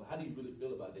 but how do you really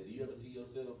feel about that? Do you ever see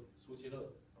yourself switching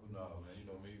up? Oh no, man. You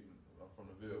know me. I'm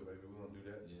from the Ville, baby. We don't do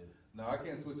that. Yeah. No, I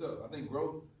can't switch up. I think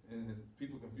growth, and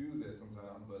people confuse that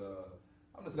sometimes, but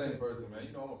I'm the same person, man.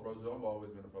 I'm approachable. I've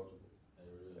always been approachable. Hey,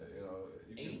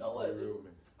 really? You know what? Real with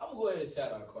me. I'm gonna go ahead and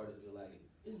shout out Cartersville. Like,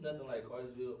 it's nothing like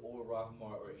Cartersville or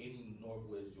Rockmart or any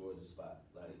Northwest Georgia spot.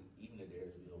 Like, even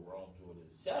Adairsville, Rome, Georgia.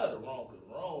 Shout out to Rome, because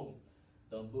Rome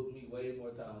done booked me way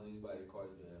more times than anybody at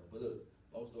Cartersville have. But look,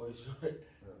 long story short,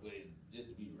 but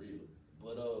just to be real.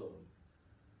 But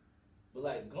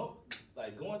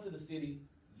going to the city,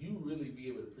 you really be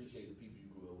able to appreciate the people you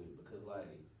grew up with, because like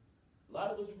a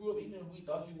lot of us you grew up, even if we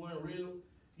thought you weren't real,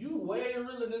 you way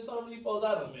realer than some of these folks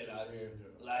I done met out here.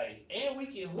 Yeah. Like, and we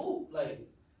can hoop. Like,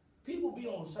 people be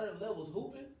on certain levels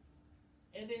hooping,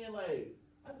 and then like,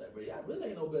 I'm like, bro, y'all really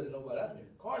ain't no better than nobody out here.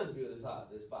 Cartersville is hot,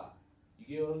 this spot. You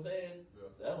get what I'm saying? Yeah.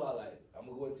 So that's why, like, I'm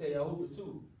gonna go and tell y'all hoopers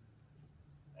too.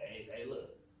 Hey,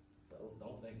 look.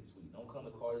 Don't think it's sweet. Don't come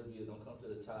to Cartersville. Don't come to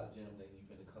the top gym thinking you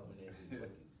finna come in there and get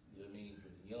buckets. You know what I mean?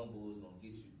 Because the young bulls gonna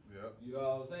get you. Yeah. You know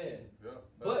what I'm saying? Yeah.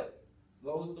 But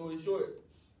long story short,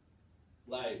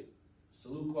 like,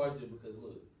 salute Cartersville, because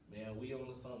look, man, we on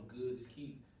to something good. Just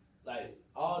keep, like,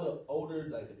 all the older,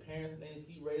 like the parents and things,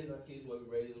 keep raising our kids the way we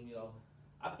raise them.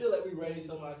 I feel like we raised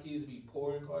some of our kids to be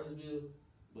poor in Cartersville,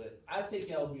 but I take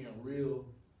y'all being real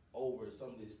over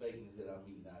some of this fakeness that I'm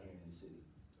meeting out here in the city.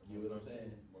 You know what I'm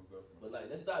saying? But like,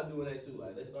 let's stop doing that too.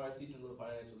 Like, let's start teaching a little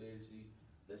financial literacy.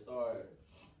 Let's start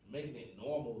making it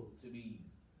normal to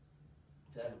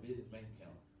have a business bank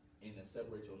account and to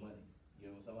separate your money. You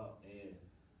know what I'm talking about? And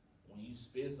when you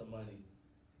spend some money,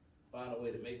 find a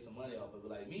way to make some money off of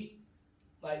it. Like me,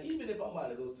 like even if I'm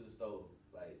about to go to the store,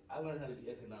 like I learned how to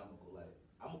be economical. Like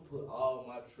I'm gonna put all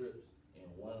my trips in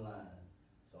one line,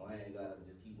 so I ain't gotta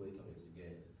just keep wasting extra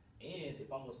gas. And if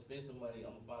I'm gonna spend some money,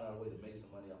 I'm gonna find out a way to make some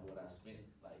money off what I spent.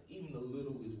 Like even the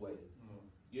little is way.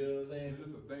 You know what I'm saying?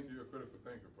 You're just a thinker. You're a critical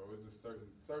thinker, bro. It's just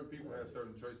certain people have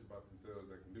certain traits about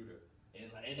themselves that can do that. And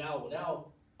now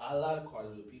a lot of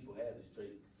Cartersville people have this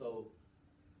trait. So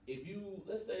if you,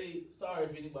 let's say, sorry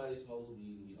if anybody smokes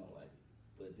weed and you don't like it,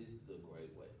 but this is a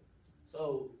great way.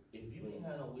 So if you ain't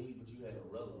had no weed but you had a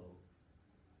Rello,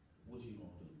 what you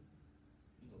gonna do?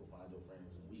 You gonna go find your friend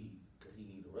with some weed because he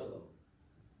need a Rello.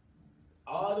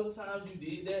 All them times you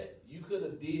did that, you could could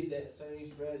have did that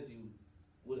same strategy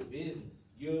with a business.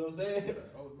 You know what I'm saying?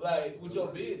 Like with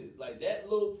your business, like that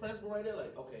little principle right there.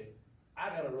 Like, okay, I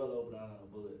got a Rello, but I don't have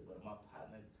a bud. But my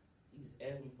partner, he just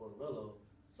asked me for a Rello.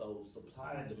 So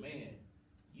supply and demand.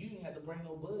 You didn't have to bring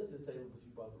no bud to the table, but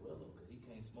you bought the Rello because he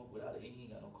can't smoke without it, and he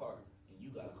ain't got no car, and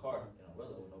you got a car and a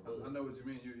Rello with no bud. I know what you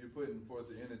mean. You're putting forth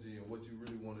the energy and what you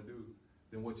really want to do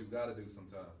than what you got to do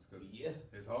sometimes. Cause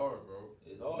it's hard, bro.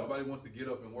 It's hard. Nobody wants to get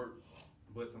up and work,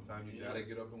 but sometimes you gotta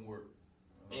get up and work.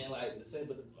 And like the same,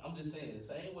 but I'm just saying the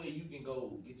same way you can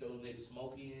go get your next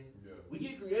smoke in. Yeah. We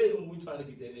get creative when we trying to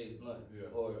get that next blunt,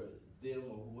 Yeah. or them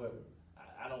or whoever.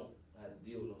 I don't have to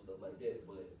deal with no stuff like that,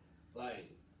 but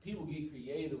like people get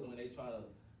creative when they trying to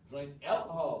drink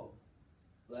alcohol.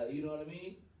 Like, you know what I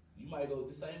mean? You might go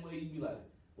the same way. You be like,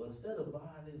 well, instead of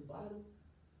buying this bottle,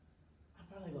 I'm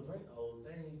probably gonna drink the whole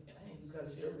thing, and I ain't just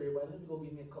gotta share with everybody. Let me go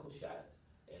get me a couple shots,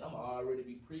 and I'm already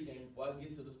be pregame before I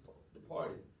get to the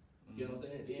party. You know what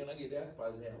I'm saying? Then I get there, I can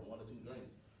probably have 1 or 2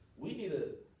 drinks. We need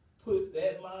to put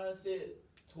that mindset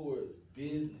towards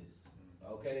business,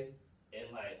 okay?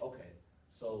 And like, okay,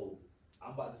 so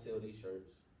I'm about to sell these shirts.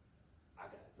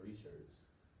 I got 3 shirts.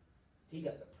 He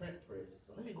got the print press.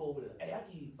 So let me go over there. Hey, I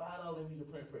give you $5 and use your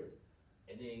print press.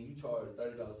 And then you charge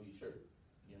 $30 for your shirt.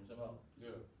 You know what I'm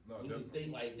saying? Yeah. No, you definitely. need to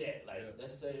think like that. Like,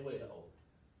 that's the same way. Though.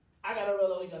 I got a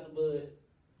Rello, you got some bud.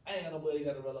 I ain't got no bud, you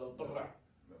got a Rello. No.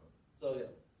 So,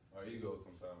 yeah. Our ego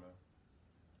sometimes, man.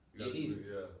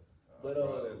 Yeah. But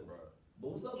but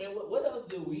what's up, man? What else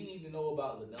do we need to know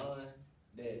about Ladon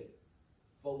that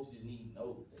folks just need to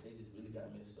know that they just really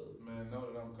got messed up? Man, know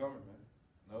that I'm coming, man.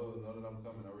 Know that I'm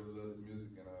coming. I really love this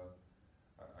music, and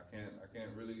I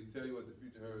can't really tell you what the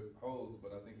future holds,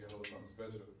 but I think it holds something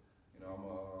special. You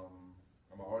know,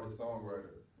 I'm an artist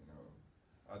songwriter. You know,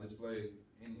 I display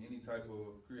any type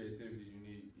of creativity you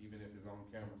need, even if it's on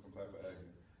camera, some type of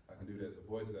acting. I can do that, the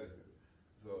voice actor.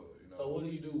 So, you know. So what do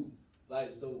you do?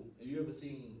 Like, so have you ever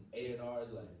seen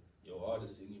A&Rs like, yo,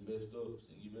 artist, sing your best stuff,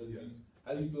 sing your best beats?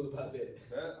 How do you feel about that?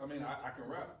 I mean, I can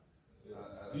rap.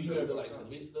 Do you ever like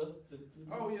submit stuff to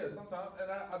people? Oh yeah, sometimes. And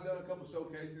I've done a couple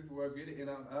showcases where I get it, and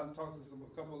I've talked to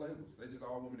a couple labels. They just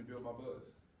all want me to build my buzz.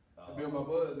 I build my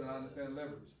buzz, and I understand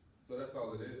leverage. So that's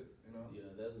all it is, you know.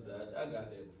 Yeah, I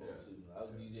got that before too. I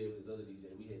was DJ with this other DJ.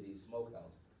 We had these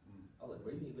smokehouse. I was like,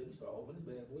 bro, you need to let me start opening this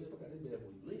bad boy. If I got this bad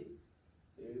boy lit.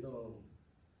 And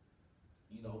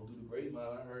you know, through the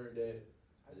grapevine, I heard that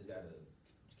I just gotta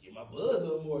get my buzz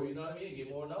up more. You know what I mean?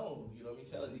 Get more known. You know what I mean?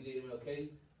 Shout out to DJ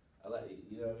MLK. I like it,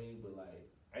 you know what I mean? But like,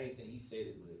 I ain't saying he said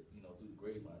it, but you know, through the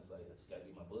grapevine, it's like I just gotta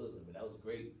get my buzz up, and that was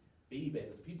great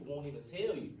feedback. People won't even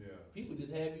tell you. Yeah. People just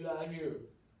have you out here.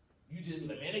 You just be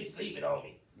like, man, they sleeping on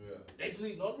me. Yeah. They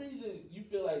sleep. The only reason you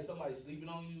feel like somebody's sleeping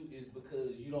on you is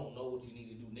because you don't know what you need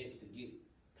to do next to get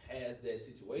past that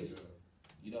situation.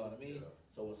 Yeah. You know what I mean? Yeah.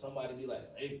 So when somebody be like,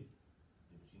 hey,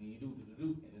 what you need to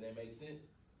do, and then that makes sense,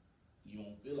 you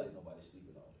won't feel like nobody's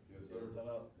sleeping on you. Yes, You know what I'm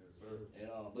talking about? Yes, sir. And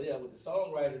but yeah, with the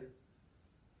songwriter,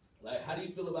 like, how do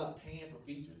you feel about paying for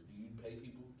features? Do you pay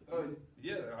people?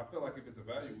 Yeah, I feel like if it's a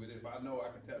value with it, if I know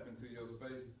I can tap into your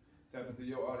space, tap into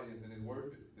your audience, and it's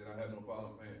worth it, then I have no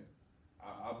problem paying.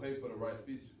 I'll pay for the right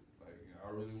feature. Like, you know,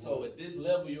 I really. So at this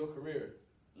level of your career,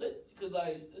 let's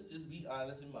just be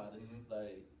honest and modest. Mm-hmm.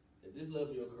 Like, at this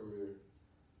level of your career,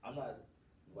 I'm not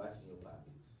watching your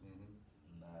pockets. Mm-hmm.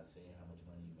 I'm not saying how much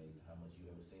money you make, how much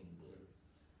you ever seen, but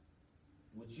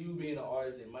with you being an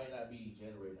artist, it might not be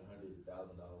generating $100,000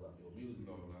 off your music.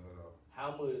 No, not at all.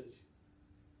 How much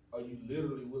are you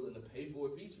literally willing to pay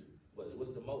for a feature?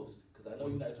 What's the most? Because I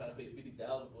know you're not trying to pay $50,000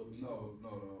 for a feature.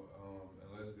 No.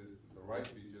 Unless it's the right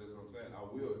feature, that's what I'm saying. I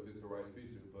will if it's the right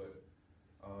feature, but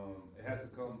it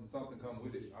has to come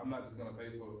with it. I'm not just gonna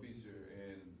pay for a feature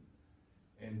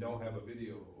and don't have a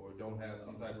video or don't have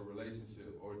some type of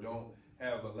relationship or don't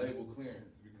have a label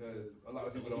clearance, because a lot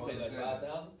of people don't understand. Like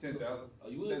 $5,000? 10,000. Oh,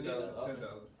 you would 10,000.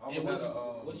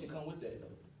 10,000. What should come with that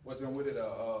though? What's come with it?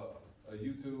 A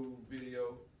YouTube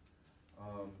video.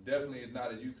 Definitely, it's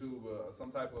not a YouTube.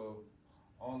 Some type of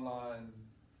online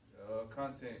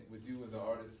content with you as an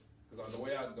artist. Because the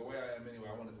way I am anyway,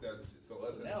 I want to establish it. So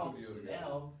us in the studio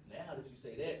together. Now that you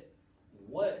say that,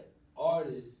 what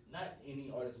artist, not any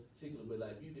artist in particular, but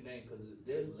like you can name, because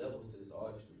there's levels to this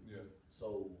artistry. Yeah.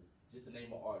 So just to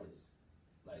name an artist,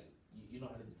 like you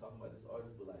know how to be talking about this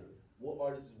artist, but like what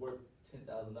artist is worth $10,000?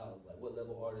 Like what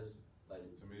level artist? Like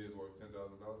to me, it's worth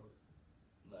 $10,000.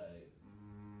 Like,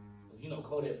 you know,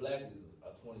 Kodak Black is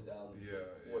a $20,000,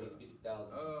 yeah, $40,000,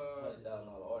 $50,000,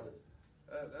 $100,000 artist.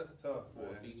 That's tough for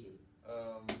man. a feature.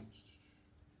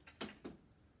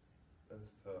 That's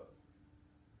tough.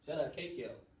 Shout out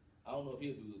K-Kel. don't know if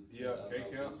he'll do it. Yeah,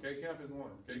 K-Camp is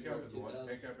one. K-Camp is one.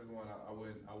 K-Camp is one. I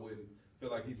wouldn't feel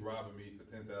like he's robbing me for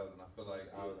 10,000. I feel like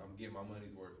I'm getting my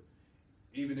money's worth.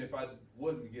 Even if I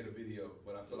wouldn't get a video,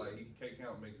 but I feel like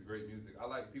K-Camp makes great music. I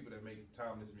like people that make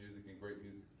timeless music and great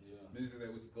music. Yeah. Music that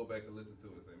we could go back and listen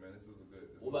to and say, man, this was a good.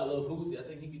 What about Lil Boosie? I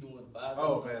think he be doing 5.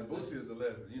 Oh man, Boosie is a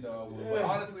legend. You know, but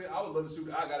honestly, I would love to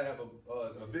shoot. I gotta have a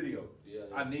video.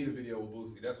 Yeah. I need a video with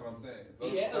Boosie. That's what I'm saying.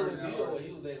 So he had a video where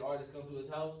he was letting artists come to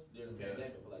his house during the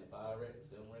pandemic for like 5 racks,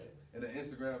 7 racks. And the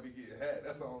Instagram be getting hacked.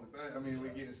 That's the only thing. I mean, we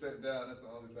getting shut down. That's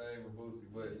the only thing with Boosie.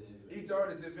 But each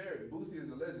artist is varied. Boosie is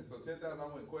a legend. So 10,000, I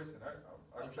wouldn't question.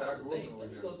 I'm trying to think.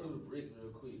 Let me go through the bricks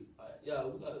real quick. Yeah,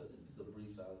 we got just a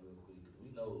brief side real quick because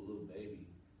we know Lil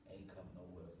Baby ain't coming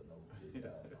nowhere for no $10,000.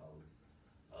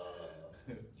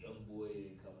 Young boy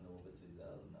ain't coming over $10,000.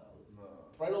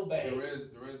 No. Fredo Bang.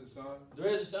 Derez Deshaun.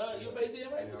 Derez Deshaun, you pay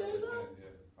 10 racks for that,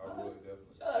 yeah, I would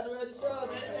definitely. Shout out to Derez Deshaun,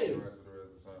 man.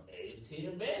 Hey, it's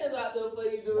 10 bands out there for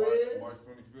you, Derez. March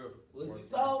 25th. What you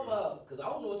talking about? Because I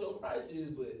don't know what your price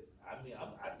is, but I mean,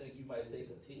 I think you might take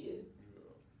a 10.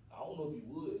 I don't know if you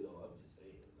would though. I'm just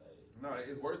saying. Like, no,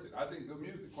 it's worth it. I think good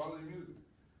music, quality music.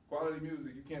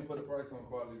 You can't put a price on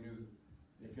quality music.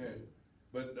 You can't.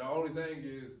 But the only thing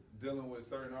is dealing with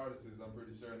certain artists. I'm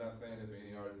pretty sure. Not saying if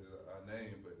any artist is a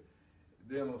name, but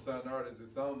dealing with certain artists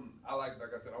is something I like.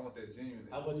 Like I said, I want that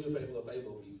genuineness. How much you pay for a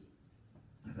Fabo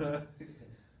feature?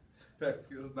 Pack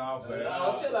skills. No, I'm playing.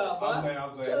 No, chill out,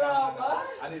 boy. Chill out, boy.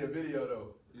 I need a video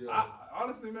though. Yeah.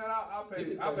 Honestly, man, I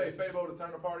pay Fabo to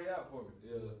turn the party out for me.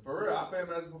 Yeah. For real, I pay him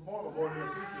as a performer more than a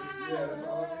feature. Yeah, that's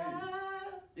all I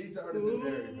need. Each artist is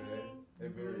varied, man. They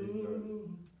vary each artist.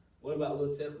 What about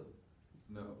Lil Tecca?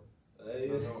 No.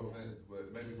 No offense,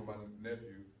 but maybe for my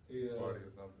nephew party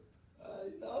or something.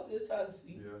 You know, I'm just trying to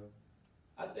see. Yeah.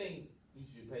 I think you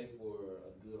should pay for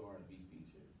a good R&B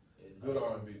feature. And, good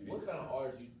R&B feature. What kind of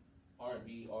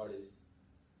R&B artist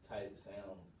type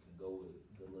sound can go with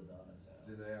the Ladon sound?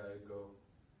 Janae Aiko.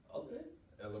 Okay.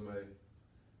 LMA.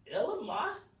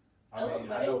 LMA? I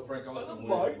mean, I know Frank Ocean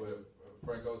would, but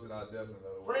Frank Ocean, I definitely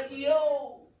love.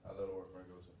 Frankie-O! I love the word Frank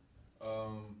Ocean.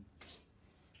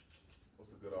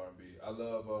 What's a good R&B? I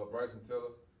love Bryson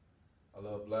Tiller. I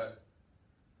love Black.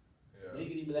 Yeah.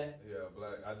 Liggity Black. Yeah,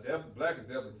 Black. Black is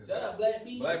definitely 10,000. Shout out Black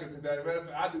Beats. Black is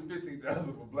 10,000. I do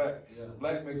 15,000 for Black. Yeah.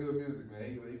 Black make good music, man.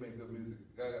 He make good music.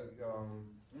 Let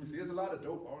me see. There's a lot of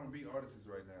dope R&B artists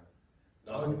right now.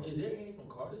 Is there any from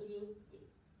Cartersville?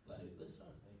 Like, let's try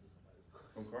to think of somebody.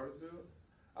 From Cartersville?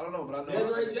 I don't know, but I know.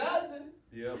 Desiree Johnson.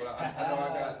 Yeah, but I know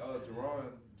I got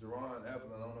Jerron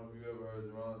Evelyn. I don't know if you ever heard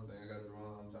Jerron sing. I got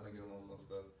Jerron. I'm trying to get him on some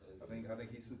stuff. I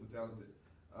think he's super talented.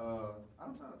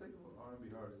 I'm trying to think of an R&B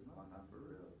artist. No, not for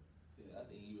real. Yeah, I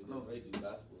think he was just great do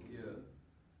gospel. Yeah.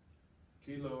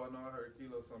 Kilo, I know I heard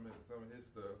Kilo some of his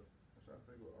stuff. I'm trying to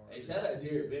think of R&B. Hey, shout out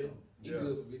Jared Benham. He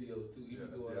good for videos too. He be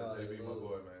doing all JB, my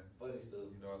boy, man. Funny stuff.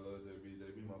 You know I love JB.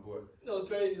 JB, my boy. You know it's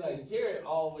crazy. Like Jared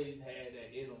always had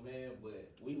that in him, man.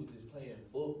 But we was just playing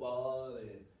football,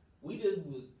 and we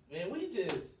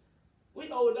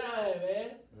old dying, man.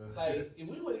 Like if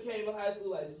we would have came to high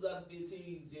school like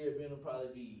 2015, Jared Benham would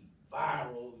probably be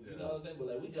viral. You know what I'm saying? But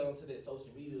like we got onto that social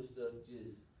media stuff,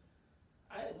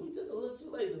 we just a little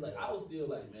too late. Like I was still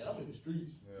like, man, I'm in the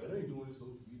streets. Yeah. Man, I ain't doing this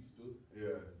social media stuff.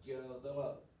 Yeah. You know what I'm talking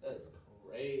about? That's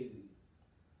crazy.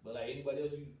 But like anybody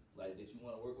else you like that you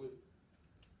want to work with?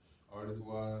 Artist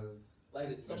wise.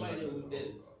 Like somebody that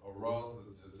a Ross,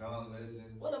 a John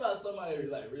Legend. What about somebody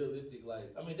like realistic? Like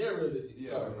I mean, they're realistic.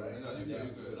 Yeah, right. No, you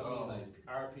good. I mean, like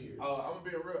our peers. I'm gonna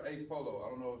be a real Ace Polo.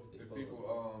 I don't know if people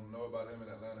know about him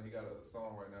in Atlanta. He got a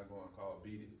song right now going called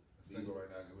 "Beat It." A single right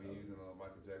now. We're using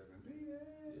Michael Jackson. Beat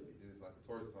It. It's like a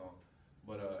twerk song.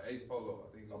 But Ace Polo,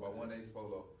 I think he go by one Ace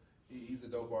Polo. He's a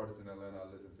dope artist in Atlanta. I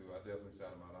listen to. I definitely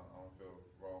shout him out. I don't feel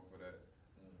wrong for that.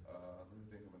 Let me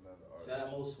think of another artist.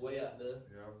 Shout out Mo Sway out there.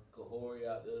 Yeah. Kahori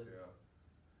out there. Yeah.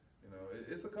 You know,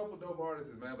 it's a couple dope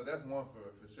artists, man, but that's one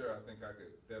for sure. I think I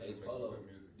could definitely make some good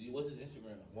music. What's his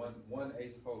Instagram? One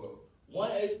Ace Polo.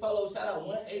 One Ace Polo. Shout out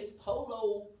One Ace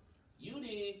Polo. You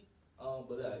did.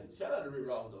 But shout out to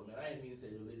Rick Ross though, man. I ain't mean to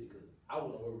say realistic because I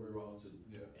want to work with Rick Ross too.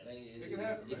 Yeah. And it can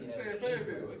happen. It can happen.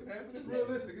 It can happen. It's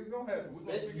realistic. It's gonna happen. We're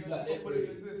gonna put it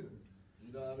in existence.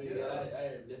 You know what I mean? Yeah.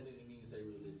 I definitely didn't mean to say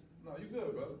realistic. No, you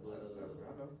good, brother.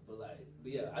 But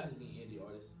yeah, I just mean indie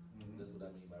artists. Mm-hmm. That's what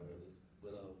I mean by realistic.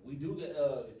 But we do get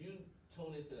if you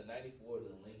tune into the 94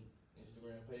 the link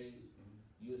Instagram page,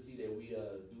 you'll see that we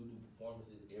do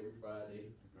performances every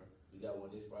Friday. Okay. We got one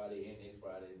this Friday and next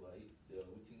Friday. But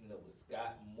we teaming up with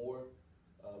Scott more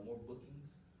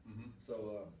bookings. Mm-hmm.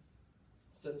 So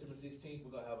September 16th,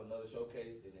 we're gonna have another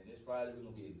showcase, and then this Friday we're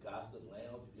gonna be at Gossip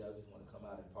Lounge if y'all just want to come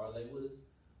out and parlay with us.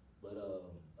 But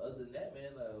other than that,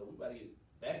 man, we about to get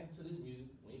back into this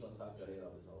music. We ain't gonna talk your head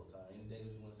off this whole time. Anything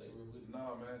else you want to say real quick?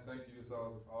 No, man. Thank you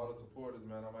to all the supporters,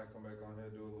 man. I might come back on here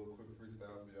and do a little quick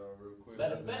freestyle for y'all real quick.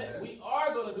 Matter of fact, we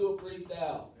are gonna do a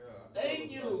freestyle. Yeah. Thank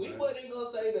you. We wasn't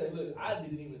gonna say that. Look, I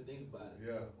didn't even think about it.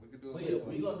 Yeah, we could do But it. yeah,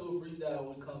 we gonna do a freestyle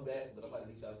when we come back. But I'm about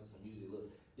to get y'all to some music.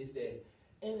 Look, it's that.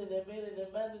 In the middle,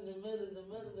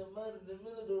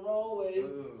 the wrong way.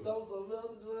 Some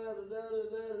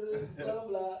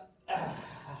block.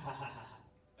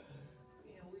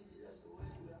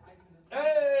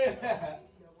 Hey!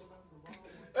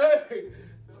 Hey!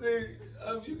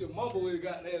 See, you can mumble with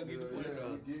goddamn get the point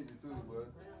we getting it too, bud.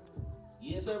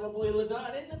 Yes, sir, my boy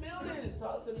Ladon in the building.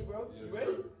 Talk to me, bro. You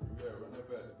ready? Yeah, run that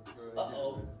back. Let's go ahead. Uh-oh.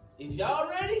 Is y'all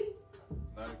ready?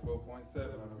 94.7, I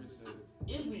appreciate it.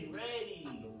 Is we ready?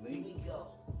 Here we go.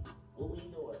 What we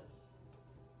doing?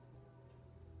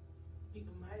 Keep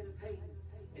them haters hating.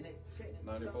 And they check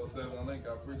 94.7, I think I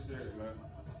appreciate it, man.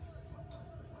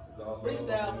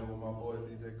 Freestyle. With my boy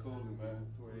DJ Cooley, man.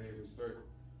 28 straight.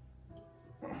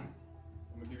 I'm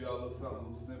gonna give y'all a little something, a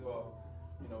little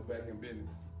simple, back in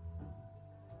business.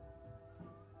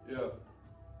 Yeah.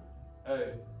 Hey.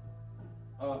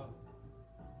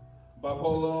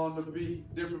 Bipolar on the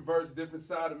beat, different verse, different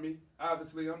side of me.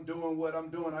 Obviously, I'm doing what I'm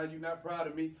doing. How you not proud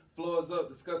of me? Floors up,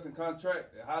 discussing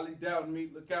contract. They're highly doubting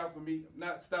me. Look out for me. I'm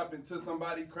not stopping till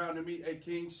somebody crowning me. A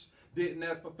king. Didn't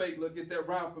ask for fake, look, get that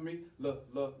rhyme for me. Look,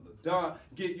 Don,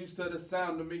 get used to the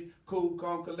sound of me. Cool,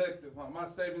 calm, collective, My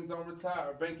savings on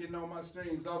retire, banking on my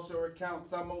streams, offshore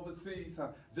accounts, I'm overseas,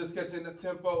 Just catching the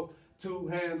tempo, 2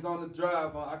 hands on the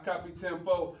drive, I copy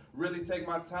tempo, really take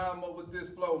my time up with this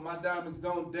flow. My diamonds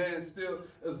don't dance, still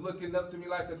is looking up to me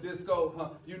like a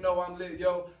disco, You know I'm lit,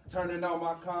 yo, turning all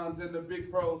my cons into big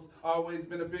pros. Always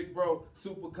been a big bro,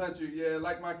 super country, yeah,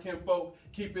 like my kinfolk,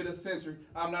 keep it a century.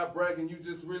 I'm not bragging, you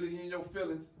just really in your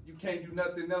feelings. You can't do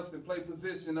nothing else than play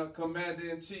position of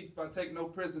commander-in-chief. I take no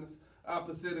prisoners,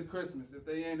 opposite of Christmas. If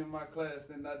they ain't in my class,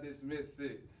 then I dismiss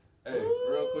it. Hey,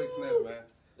 real quick snap, man.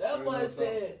 That boy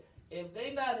said, if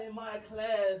they not in my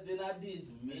class, then I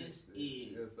dismiss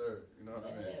it. Yes, sir. You know what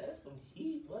I mean? Yeah, that's some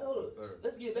heat. Well, yes, sir.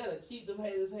 Let's get that. Keep them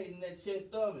haters hating that check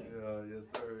thumbing. Yeah, yes,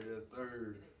 sir. Yes,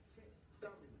 sir.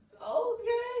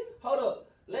 Okay. Hold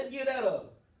up. Let's get that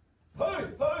up. Hey.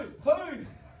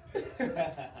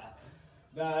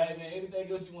 Nah, hey, man, anything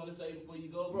else you want to say before you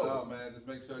go, bro? No, man, just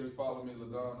make sure you follow me,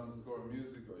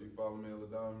 Ladon_music, or you follow me at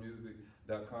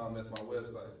LadonMusic.com. That's my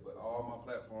website. But all my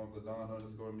platforms,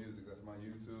 Ladon_music. That's my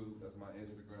YouTube, that's my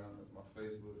Instagram, that's my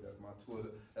Facebook, that's my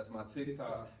Twitter, that's my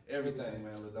TikTok, everything,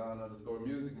 man.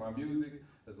 Ladon_music. My music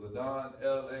is Ladon,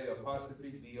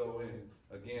 L-A_D-O-N.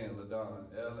 Again, Ladon,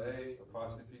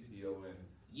 L-A_D-O-N.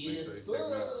 Yes,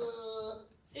 sir.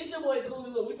 It's your boy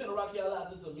Cooley. Look, we finna rock y'all out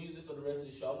to some music for the rest of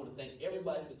the show. I want to thank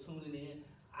everybody for tuning in.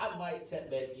 I might tap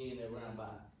back in at around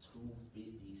about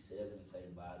 2:57 and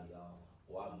say bye to y'all.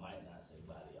 Or I might not say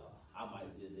bye to y'all. I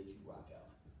might just let you rock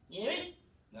out. You hear me?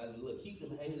 Now look, keep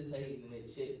them haters hating and that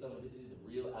shit thumbing. This is the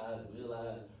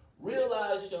Real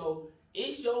Eyes show.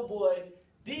 It's your boy,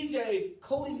 DJ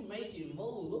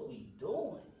CooleyMaknMoves. What we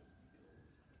doing?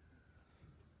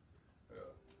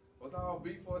 Yeah. Was I off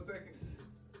beat for a second?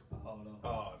 I don't know.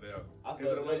 Oh, damn. I Is it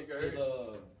the way you can hear it?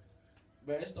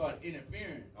 Man, it started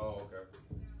interfering. Oh, okay.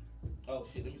 Oh,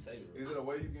 shit, let me save it. Is it a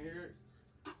way you can hear it?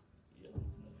 Yeah, I'm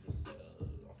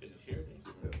finna share things.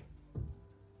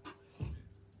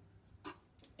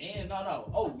 Yeah. And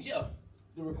no. Oh, yeah.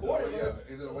 The recording. Yeah.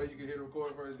 Is it a way you can hear the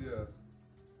recording first? Yeah.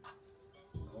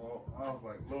 Oh, I was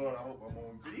like, Lord, I hope I'm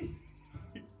on beat.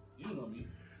 You know me.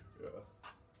 Yeah.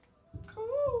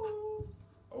 Cool.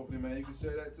 Hopefully, man, you can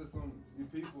share that to some new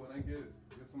people and they get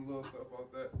some little stuff off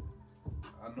that.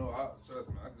 I know, trust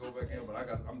me, I can go back in, but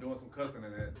I'm doing some cussing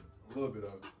in that, a little bit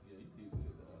of it. Yeah, you did good.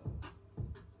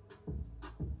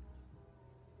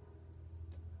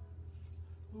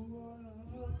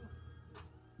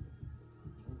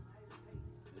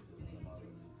 This is one of my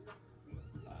releases.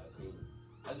 Alright, cool.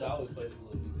 I just always play a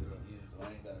little music at the end, so I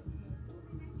ain't gotta do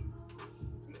nothing.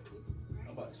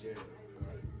 I'm about to share it.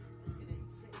 Alright.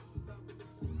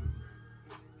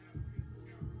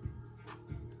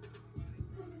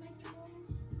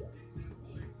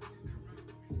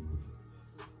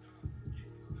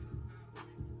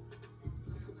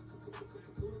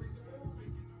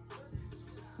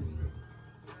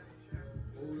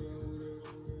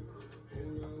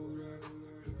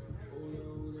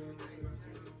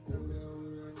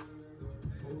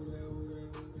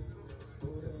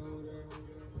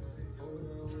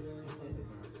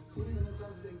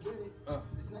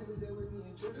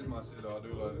 It's my shit, I do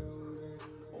like it.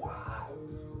 Wow.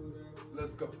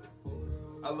 Let's go.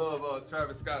 I love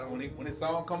Travis Scott when his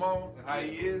song come on and how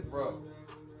he is, bro.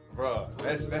 Bro,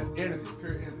 that's energy,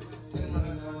 pure energy. This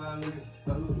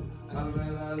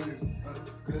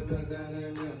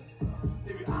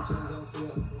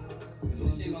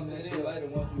shit gonna say that later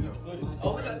once we get the footage.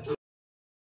 Oh,